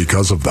back,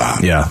 because of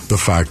that. Yeah. The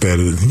fact that,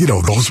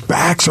 those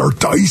backs are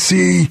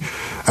dicey.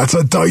 That's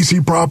a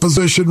dicey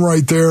proposition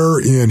right there.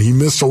 And he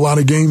missed a lot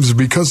of games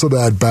because of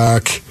that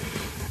back.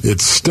 It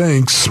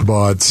stinks,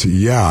 but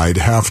yeah, I'd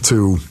have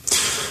to.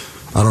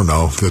 I don't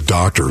know. The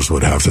doctors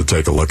would have to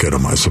take a look at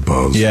him, I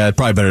suppose. Yeah, it's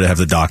probably better to have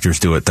the doctors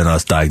do it than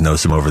us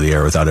diagnose him over the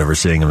air without ever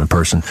seeing him in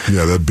person.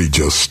 Yeah, that'd be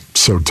just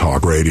so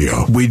talk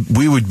radio. We'd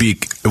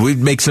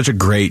make such a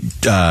great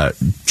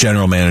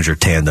general manager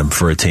tandem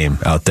for a team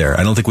out there.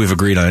 I don't think we've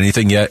agreed on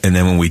anything yet, and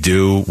then when we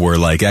do, we're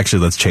like,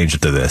 actually, let's change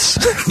it to this.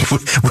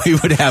 We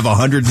would have a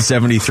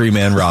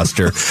 173-man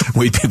roster.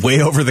 We'd be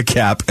way over the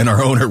cap, and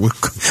our owner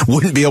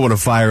wouldn't be able to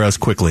fire us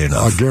quickly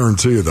enough. I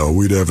guarantee you, though,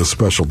 we'd have a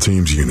special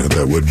teams unit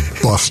that would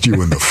bust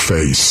you in the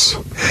face.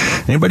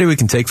 Anybody we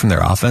can take from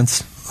their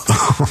offense?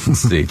 Let's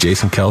see.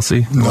 Jason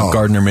Kelsey? No.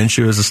 Gardner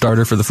Minshew as a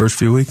starter for the first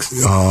few weeks?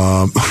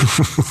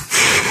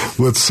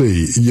 Let's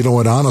see. You know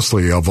what?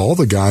 Honestly, of all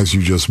the guys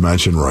you just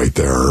mentioned right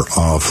there,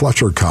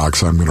 Fletcher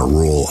Cox, I'm going to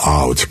rule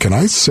out. Can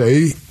I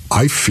say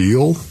I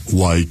feel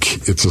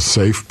like it's a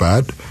safe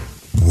bet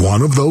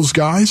one of those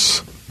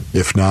guys,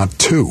 if not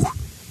two,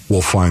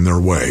 will find their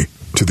way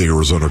to the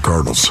Arizona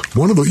Cardinals.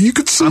 One of you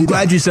could see. I'm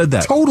glad you said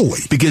that.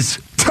 Totally. Because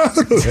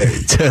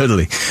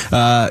Totally.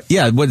 Now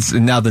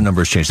the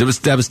numbers changed.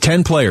 That was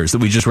 10 players that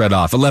we just read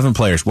off. 11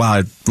 players. Wow,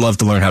 I'd love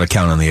to learn how to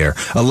count on the air.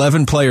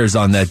 11 players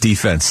on that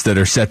defense that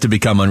are set to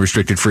become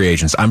unrestricted free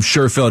agents. I'm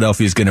sure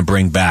Philadelphia is going to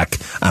bring back,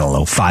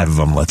 5 of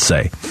them, let's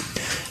say.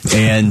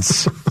 And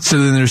so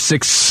then there's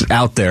 6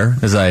 out there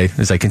as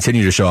I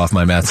continue to show off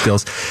my math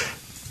skills.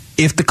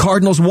 If the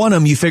Cardinals won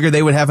them, you figure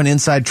they would have an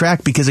inside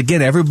track because,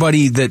 again,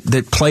 everybody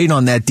that played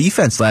on that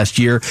defense last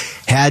year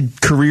had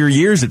career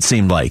years, it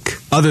seemed like,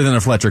 other than a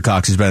Fletcher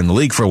Cox who's been in the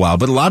league for a while.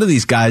 But a lot of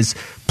these guys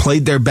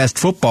played their best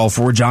football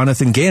for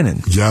Jonathan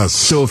Gannon. Yes.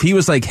 So if he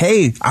was like,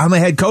 hey, I'm a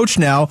head coach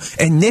now,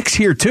 and Nick's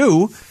here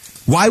too,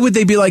 Why would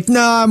they be like,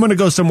 nah, I'm going to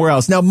go somewhere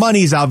else? Now,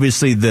 money's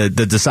obviously the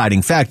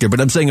deciding factor,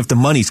 but I'm saying if the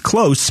money's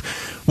close,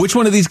 which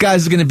one of these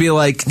guys is going to be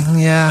like,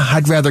 yeah,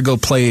 I'd rather go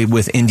play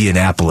with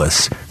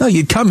Indianapolis? No,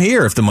 you'd come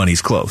here if the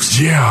money's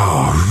close.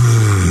 Yeah,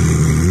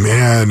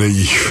 man,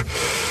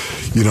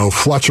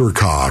 Fletcher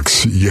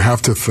Cox, you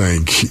have to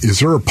think, is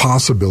there a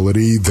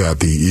possibility that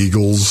the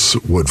Eagles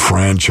would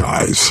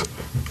franchise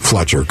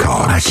Fletcher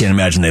Cox? I can't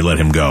imagine they let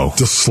him go.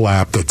 To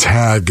slap the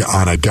tag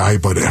on a guy,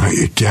 but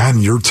again,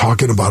 you're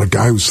talking about a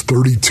guy who's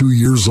 32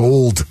 years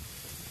old.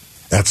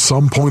 At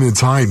some point in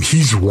time,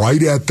 he's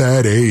right at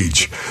that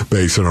age,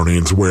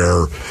 Basinonians,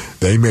 where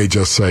they may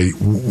just say,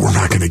 we're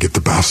not going to get the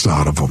best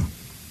out of him.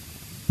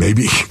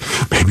 Maybe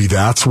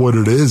that's what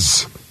it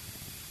is.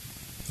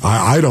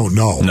 I don't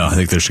know. No, I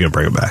think they're just going to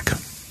bring him back.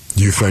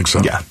 You think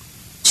so? Yeah.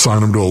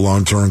 Sign him to a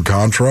long-term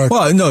contract?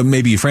 Well, no,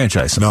 maybe you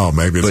franchise him. No,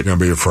 maybe it's going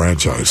to be a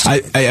franchise.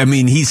 I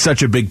mean, he's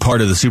such a big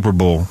part of the Super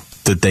Bowl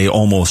that they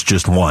almost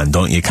just won.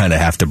 Don't you kind of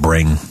have to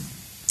bring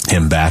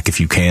him back if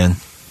you can?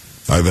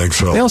 I think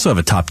so. They also have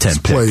a top 10 he's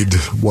pick. Played,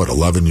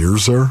 11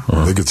 years there?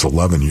 I think it's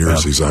 11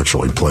 years he's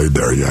actually played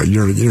there. Yeah,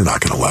 you're not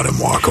going to let him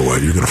walk away.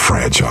 You're going to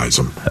franchise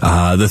him.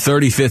 The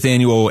 35th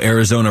annual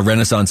Arizona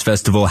Renaissance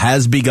Festival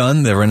has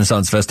begun. The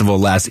Renaissance Festival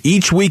lasts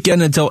each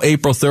weekend until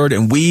April 3rd,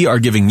 and we are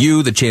giving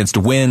you the chance to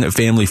win a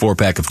family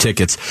 4-pack of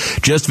tickets.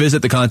 Just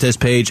visit the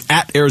contest page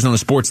at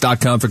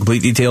arizonasports.com for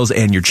complete details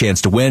and your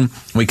chance to win.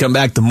 When we come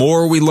back, the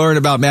more we learn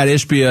about Mat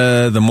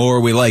Ishbia, the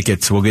more we like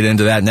it. We'll get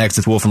into that next.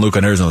 It's Wolf and Luke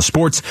on Arizona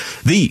Sports,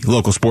 the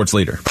local sports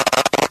leader.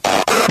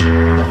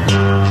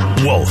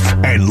 Wolf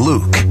and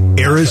Luke,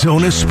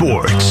 Arizona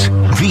Sports,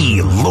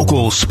 the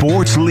local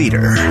sports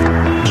leader.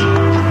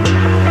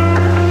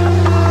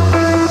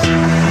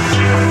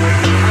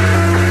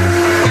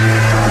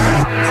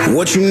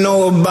 What you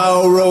know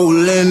about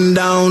rolling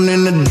down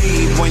in the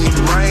deep? When your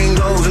brain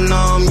goes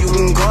numb, you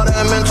can call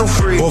that mental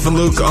freeze. Wolf and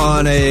Luke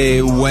on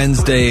a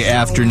Wednesday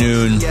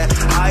afternoon.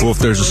 Wolf,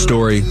 there's a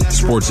story,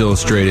 Sports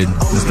Illustrated,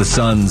 as the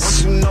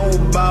Suns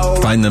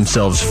find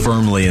themselves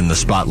firmly in the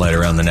spotlight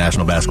around the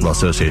National Basketball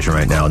Association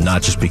right now,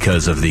 not just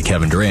because of the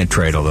Kevin Durant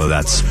trade, although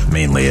that's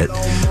mainly it,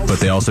 but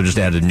they also just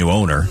added a new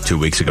owner 2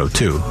 weeks ago,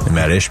 too,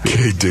 Mat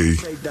Ishbia. KD.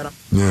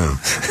 Yeah.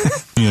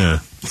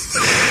 Yeah.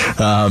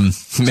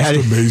 It's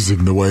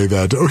amazing the way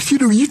that,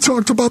 you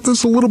talked about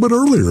this a little bit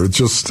earlier. It's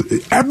just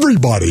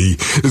everybody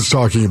is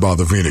talking about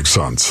the Phoenix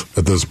Suns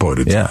at this point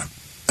in time.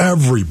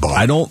 Everybody.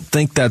 I don't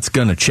think that's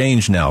going to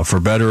change now, for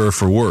better or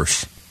for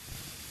worse.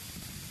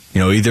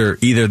 Either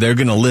they're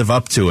going to live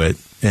up to it,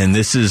 and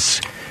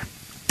this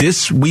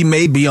we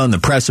may be on the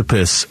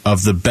precipice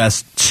of the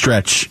best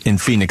stretch in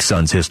Phoenix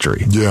Suns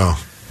history. Yeah.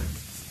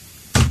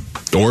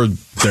 Or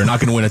they're not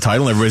going to win a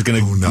title, and everybody's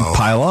going to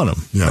pile on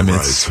them. Yeah,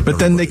 right. But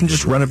then they can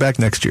just run it back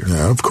next year.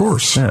 Yeah, of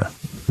course. Yeah.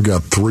 We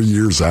got 3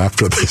 years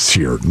after this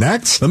year.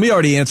 Next. Let me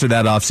already answer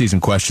that off-season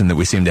question that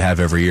we seem to have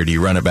every year. Do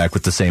you run it back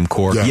with the same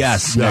core?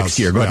 Yes, next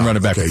year. Go ahead and run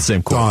it back with the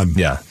same core. Done.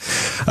 Yeah.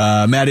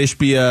 Mat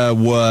Ishbia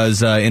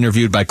was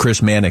interviewed by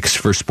Chris Mannix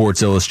for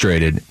Sports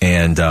Illustrated,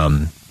 and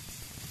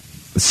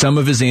some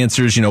of his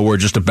answers, were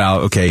just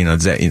about,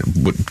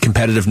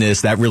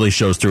 competitiveness. That really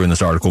shows through in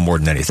this article more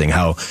than anything.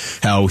 How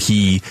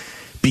he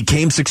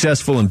became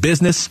successful in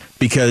business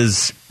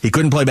because he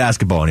couldn't play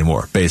basketball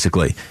anymore,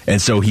 basically.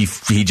 And so he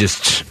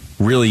just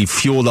really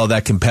fueled all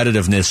that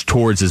competitiveness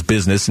towards his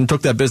business and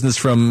took that business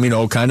from,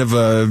 kind of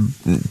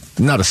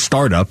not a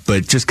startup,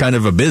 but just kind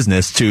of a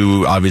business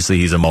to, obviously,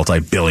 he's a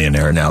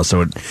multi-billionaire now.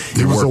 So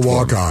he was a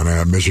walk-on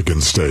at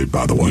Michigan State,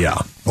 by the way. Yeah.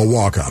 A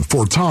walk-on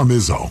for Tom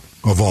Izzo,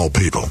 of all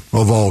people,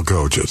 of all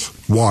coaches,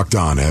 walked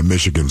on at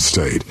Michigan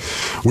State.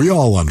 We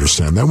all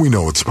understand that. We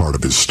know it's part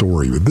of his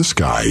story, but this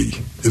guy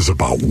is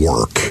about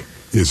work,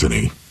 isn't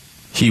he?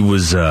 He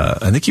was,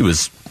 I think he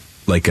was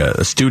like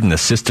a student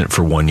assistant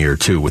for 1 year,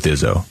 too, with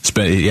Izzo.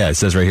 It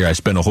says right here, I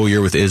spent a whole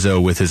year with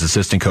Izzo with his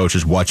assistant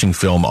coaches, watching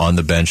film on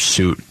the bench,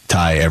 suit,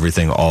 tie,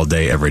 everything, all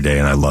day, every day,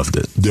 and I loved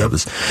it. Yep.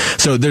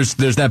 So there's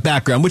that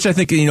background, which I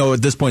think,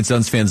 at this point,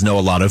 Suns fans know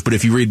a lot of, but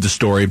if you read the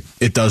story,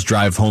 it does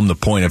drive home the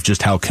point of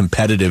just how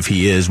competitive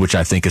he is, which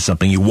I think is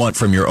something you want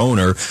from your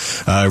owner.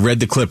 I read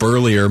the clip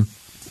earlier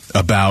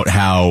about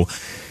how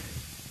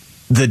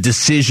the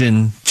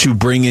decision to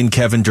bring in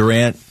Kevin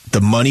Durant, the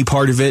money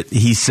part of it,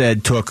 he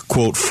said, took,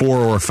 quote, 4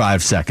 or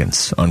 5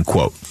 seconds,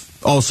 unquote.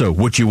 Also,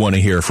 what you want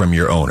to hear from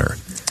your owner.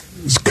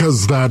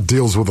 Because that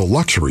deals with a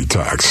luxury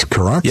tax,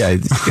 correct? Yeah,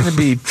 it's going to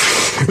be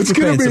it's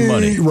going to be some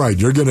money. Right.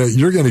 You're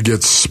going to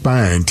get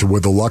spanked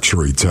with a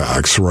luxury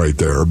tax right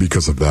there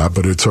because of that.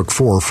 But it took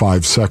 4 or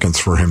 5 seconds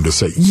for him to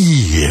say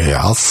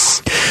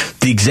yes.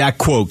 The exact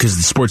quote, because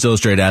the Sports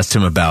Illustrated asked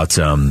him about,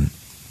 they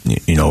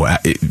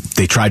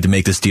tried to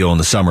make this deal in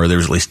the summer. There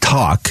was at least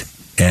talk,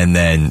 and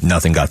then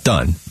nothing got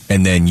done.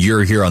 and then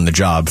you're here on the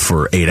job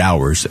for 8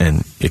 hours,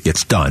 and it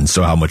gets done.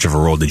 So how much of a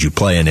role did you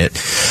play in it?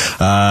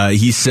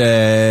 He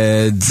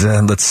said,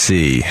 let's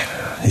see.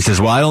 He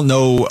says, well, I don't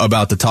know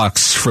about the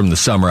talks from the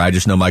summer. I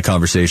just know my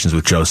conversations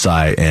with Joe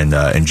Tsai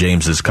and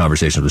James's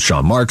conversations with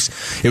Sean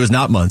Marks. It was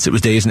not months. It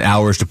was days and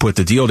hours to put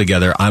the deal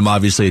together. I'm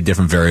obviously a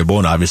different variable,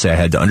 and obviously I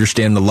had to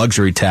understand the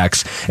luxury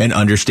tax and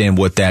understand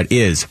what that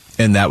is.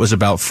 And that was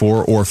about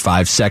 4 or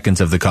 5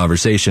 seconds of the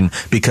conversation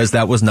because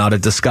that was not a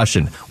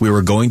discussion. We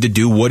were going to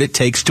do what it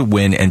takes to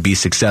win and be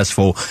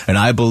successful. And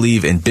I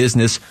believe in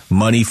business,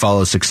 money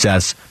follows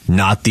success,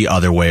 not the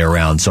other way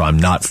around. So I'm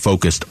not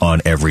focused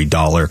on every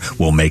dollar.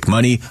 We'll make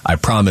money. I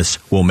promise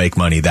we'll make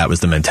money. That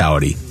was the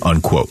mentality,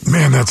 unquote.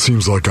 Man, that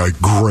seems like a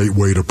great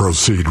way to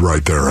proceed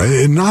right there.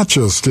 And not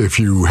just if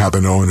you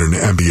happen to own an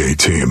NBA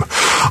team.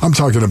 I'm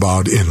talking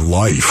about in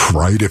life,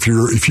 right? If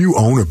you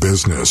own a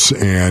business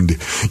and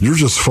you're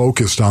just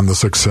focused on the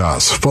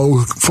success,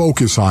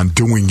 focus on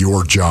doing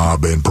your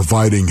job and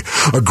providing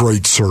a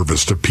great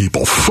service to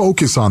people,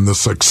 focus on the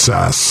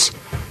success.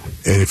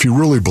 And if you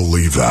really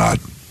believe that,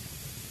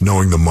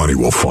 knowing the money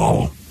will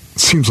follow.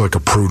 Seems like a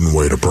prudent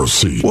way to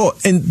proceed. Well,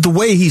 and the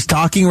way he's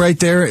talking right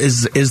there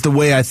is the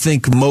way I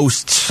think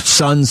most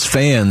Suns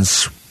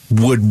fans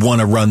would want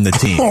to run the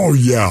team. Oh,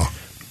 yeah.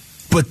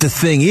 But the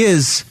thing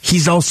is,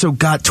 he's also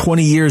got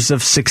 20 years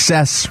of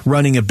success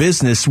running a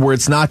business where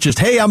it's not just,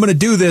 hey, I'm going to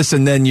do this,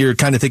 and then you're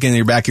kind of thinking in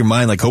your back of your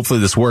mind, like, hopefully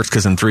this works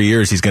because in 3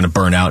 years he's going to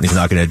burn out and he's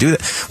not going to do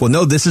that. Well,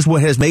 no, this is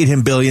what has made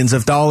him billions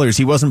of dollars.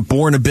 He wasn't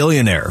born a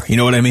billionaire. You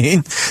know what I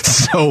mean?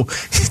 So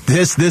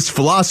this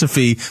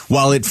philosophy,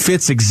 while it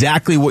fits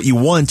exactly what you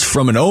want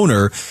from an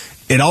owner,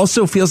 it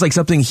also feels like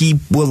something he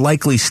will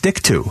likely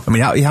stick to. I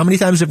mean, how many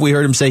times have we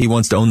heard him say he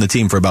wants to own the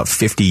team for about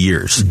 50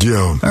 years?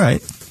 Yeah. All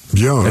right.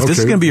 Yeah, if this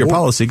is going to be your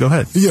policy, go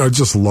ahead. Yeah, I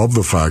just love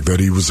the fact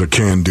that he was a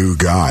can-do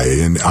guy.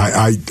 And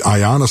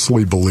I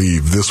honestly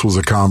believe this was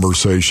a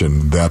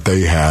conversation that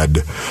they had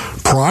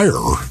prior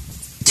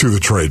to the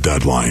trade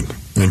deadline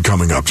and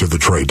coming up to the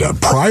trade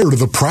deadline. Prior to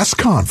the press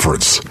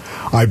conference,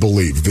 I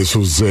believe this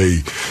was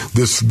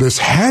this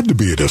had to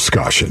be a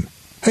discussion.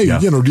 Hey,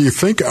 do you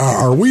think,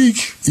 are we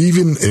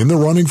even in the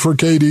running for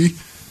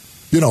KD?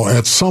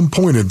 At some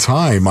point in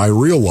time, I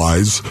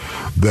realize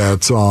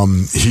that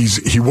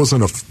he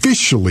wasn't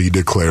officially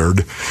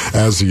declared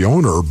as the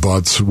owner,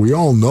 but we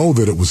all know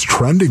that it was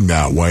trending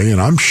that way,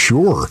 and I'm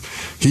sure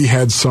he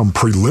had some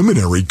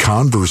preliminary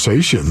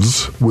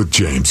conversations with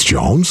James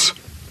Jones.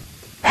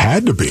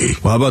 Had to be.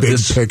 Well, how about Big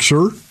this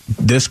picture?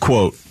 This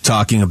quote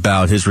talking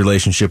about his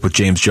relationship with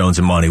James Jones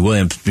and Monty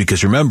Williams,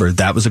 because remember,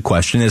 that was a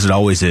question, as it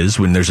always is,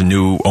 when there's a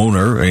new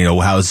owner,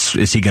 how is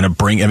he going to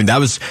bring, I mean, that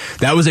was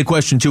a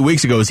question 2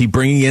 weeks ago. Is he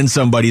bringing in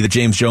somebody that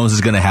James Jones is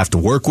going to have to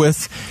work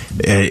with?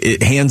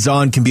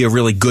 Hands-on can be a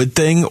really good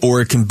thing, or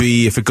it can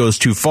be, if it goes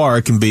too far,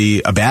 it can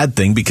be a bad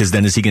thing, because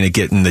then is he going to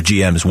get in the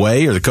GM's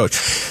way or the coach?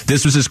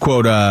 This was his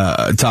quote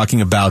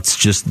talking about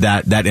just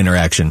that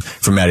interaction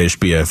from Mat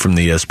Ishbia from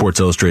the Sports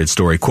Illustrated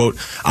story. Quote,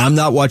 I'm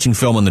not watching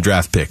film on the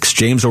draft picks.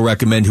 James will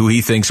recommend who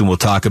he thinks and we'll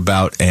talk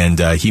about, and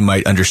he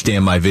might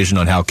understand my vision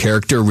on how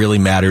character really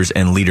matters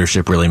and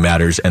leadership really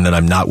matters, and that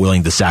I'm not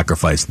willing to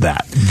sacrifice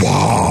that.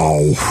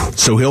 Wow.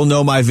 So he'll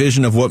know my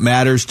vision of what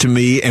matters to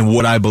me and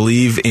what I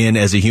believe in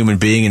as a human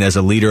being and as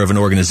a leader of an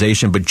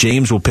organization, but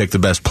James will pick the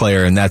best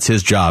player, and that's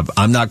his job.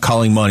 I'm not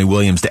calling Monty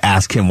Williams to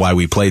ask him why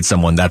we played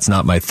someone. That's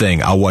not my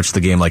thing. I'll watch the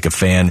game like a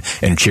fan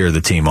and cheer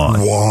the team on.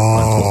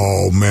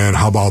 Wow, man,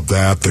 how about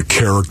that? The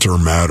character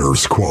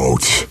matters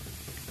quote.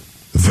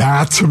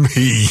 That, to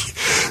me,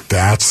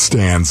 that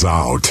stands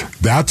out.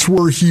 That's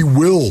where he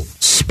will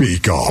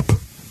speak up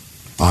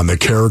on the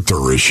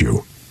character issue.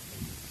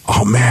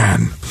 Oh,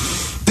 man,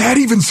 that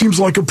even seems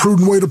like a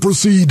prudent way to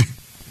proceed.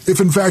 If,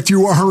 in fact,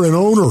 you are an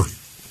owner,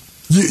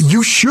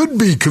 you should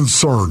be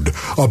concerned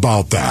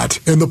about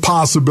that and the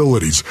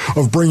possibilities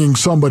of bringing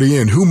somebody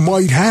in who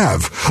might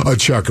have a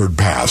checkered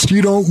past.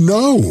 You don't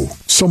know.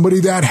 Somebody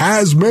that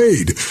has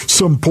made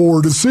some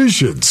poor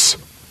decisions.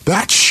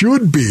 That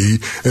should be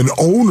an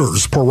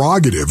owner's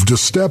prerogative to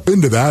step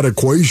into that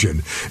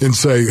equation and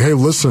say, hey,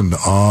 listen,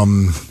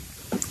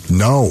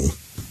 no.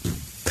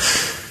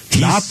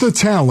 Not the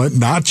talent,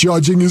 not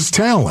judging his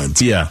talent.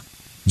 Yeah.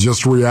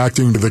 Just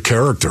reacting to the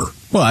character.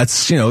 Well,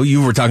 that's,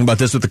 you were talking about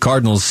this with the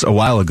Cardinals a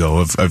while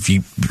ago. Of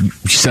you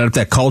set up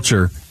that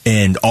culture,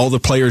 and all the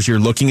players you're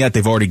looking at,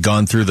 they've already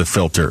gone through the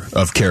filter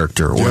of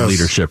character or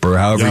leadership or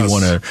however you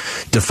want to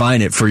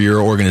define it for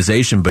your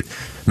organization. But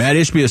Mat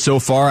Ishbia so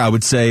far, I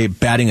would say,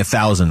 batting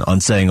 1,000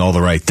 on saying all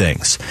the right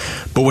things.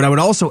 But what I would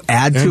also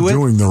add to it,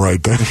 doing the right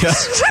things.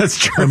 Yes, that's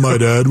true. I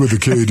might add with the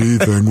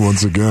KD thing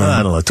once again.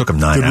 I don't know. It took him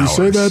 9 hours.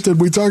 Did we say that?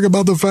 Did we talk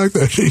about the fact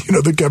that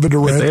the Kevin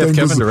Durant thing?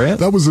 Kevin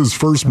Durant? That was his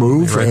first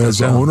move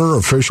as owner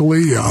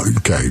officially.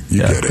 Okay,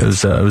 you get it.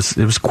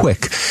 It was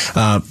quick.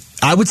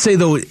 I would say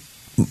though,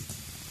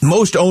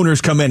 most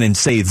owners come in and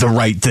say the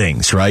right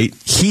things, right?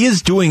 He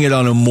is doing it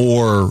on a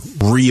more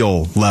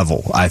real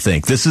level, I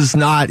think. This is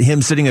not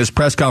him sitting at his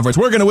press conference.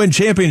 We're going to win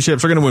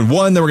championships. We're going to win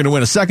one, then we're going to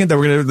win a second, then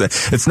we're going to...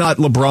 It's not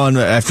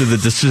LeBron after the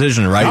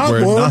decision, right?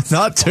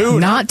 Not two.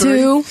 Not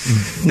two.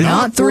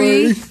 Not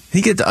three.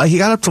 He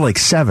got up to like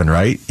 7,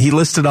 right? He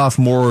listed off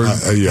more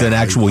than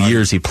actual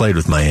years he played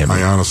with Miami.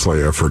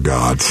 I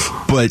forgot.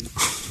 But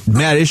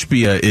Mat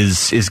Ishbia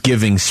is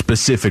giving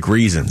specific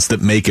reasons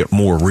that make it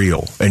more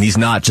real. And he's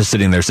not just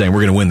sitting there saying,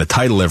 we're going to win the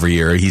title every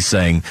year. He's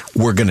saying,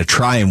 we're going to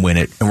try and win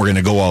it, and we're going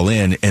to go all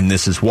in, and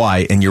this is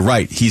why. And you're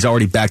right. He's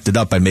already backed it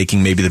up by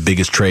making maybe the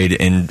biggest trade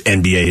in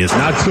NBA history.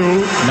 Not 2,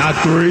 not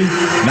 3,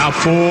 not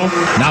 4,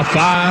 not 5,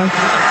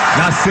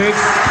 not 6,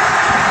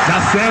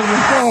 not 7.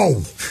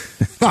 Oh,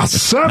 not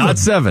 7. Not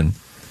 7.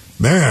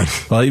 Man.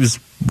 Well, he was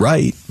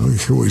right.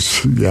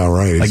 Yeah,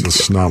 right. He's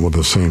just not with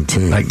the same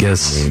team. I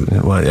guess.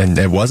 And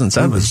it wasn't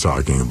 7. He was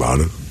talking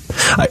about it.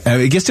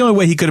 I guess the only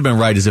way he could have been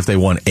right is if they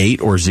won 8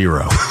 or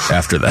 0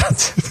 after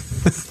that.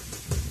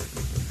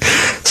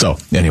 So,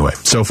 anyway,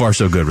 so far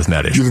so good with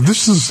Mat Ishbia.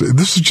 This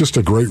is just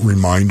a great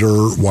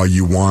reminder why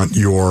you want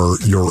your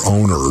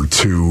owner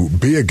to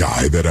be a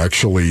guy that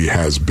actually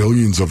has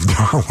billions of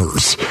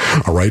dollars,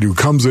 all right, who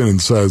comes in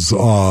and says,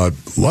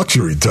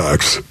 luxury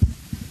tax.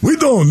 We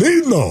don't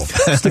need no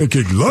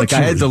stinking luxury Like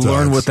I had to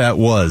learn what that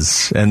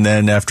was, and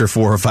then after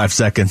 4 or 5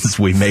 seconds,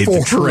 we made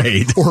the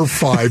trade. 4 or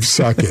 5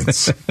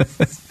 seconds.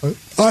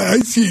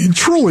 It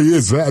truly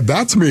is.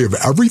 That to me, of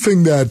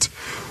everything that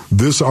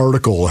this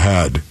article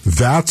had,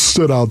 that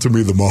stood out to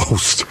me the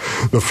most.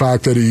 The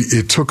fact that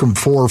it took him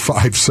 4 or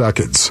 5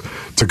 seconds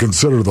to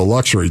consider the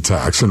luxury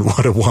tax and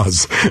what it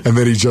was, and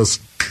then he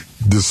just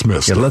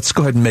dismissed it. Let's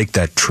go ahead and make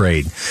that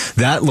trade.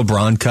 That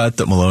LeBron cut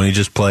that Maloney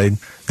just played,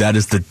 that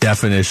is the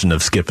definition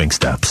of skipping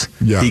steps.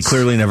 Yes. He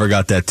clearly never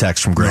got that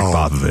text from Greg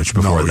Popovich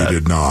before that. No, he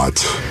did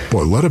not.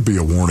 Boy, let it be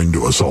a warning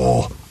to us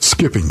all.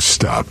 Skipping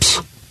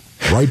steps.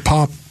 Right,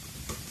 Pop?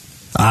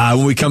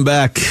 When we come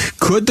back,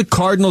 could the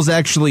Cardinals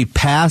actually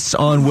pass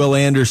on Will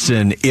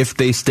Anderson if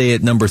they stay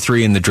at number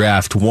 3 in the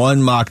draft?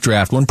 One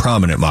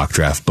prominent mock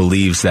draft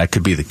believes that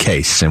could be the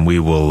case, and we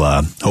will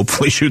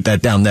hopefully shoot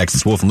that down next.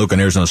 It's Wolf and Luke on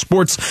Arizona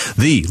Sports,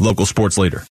 the local sports leader.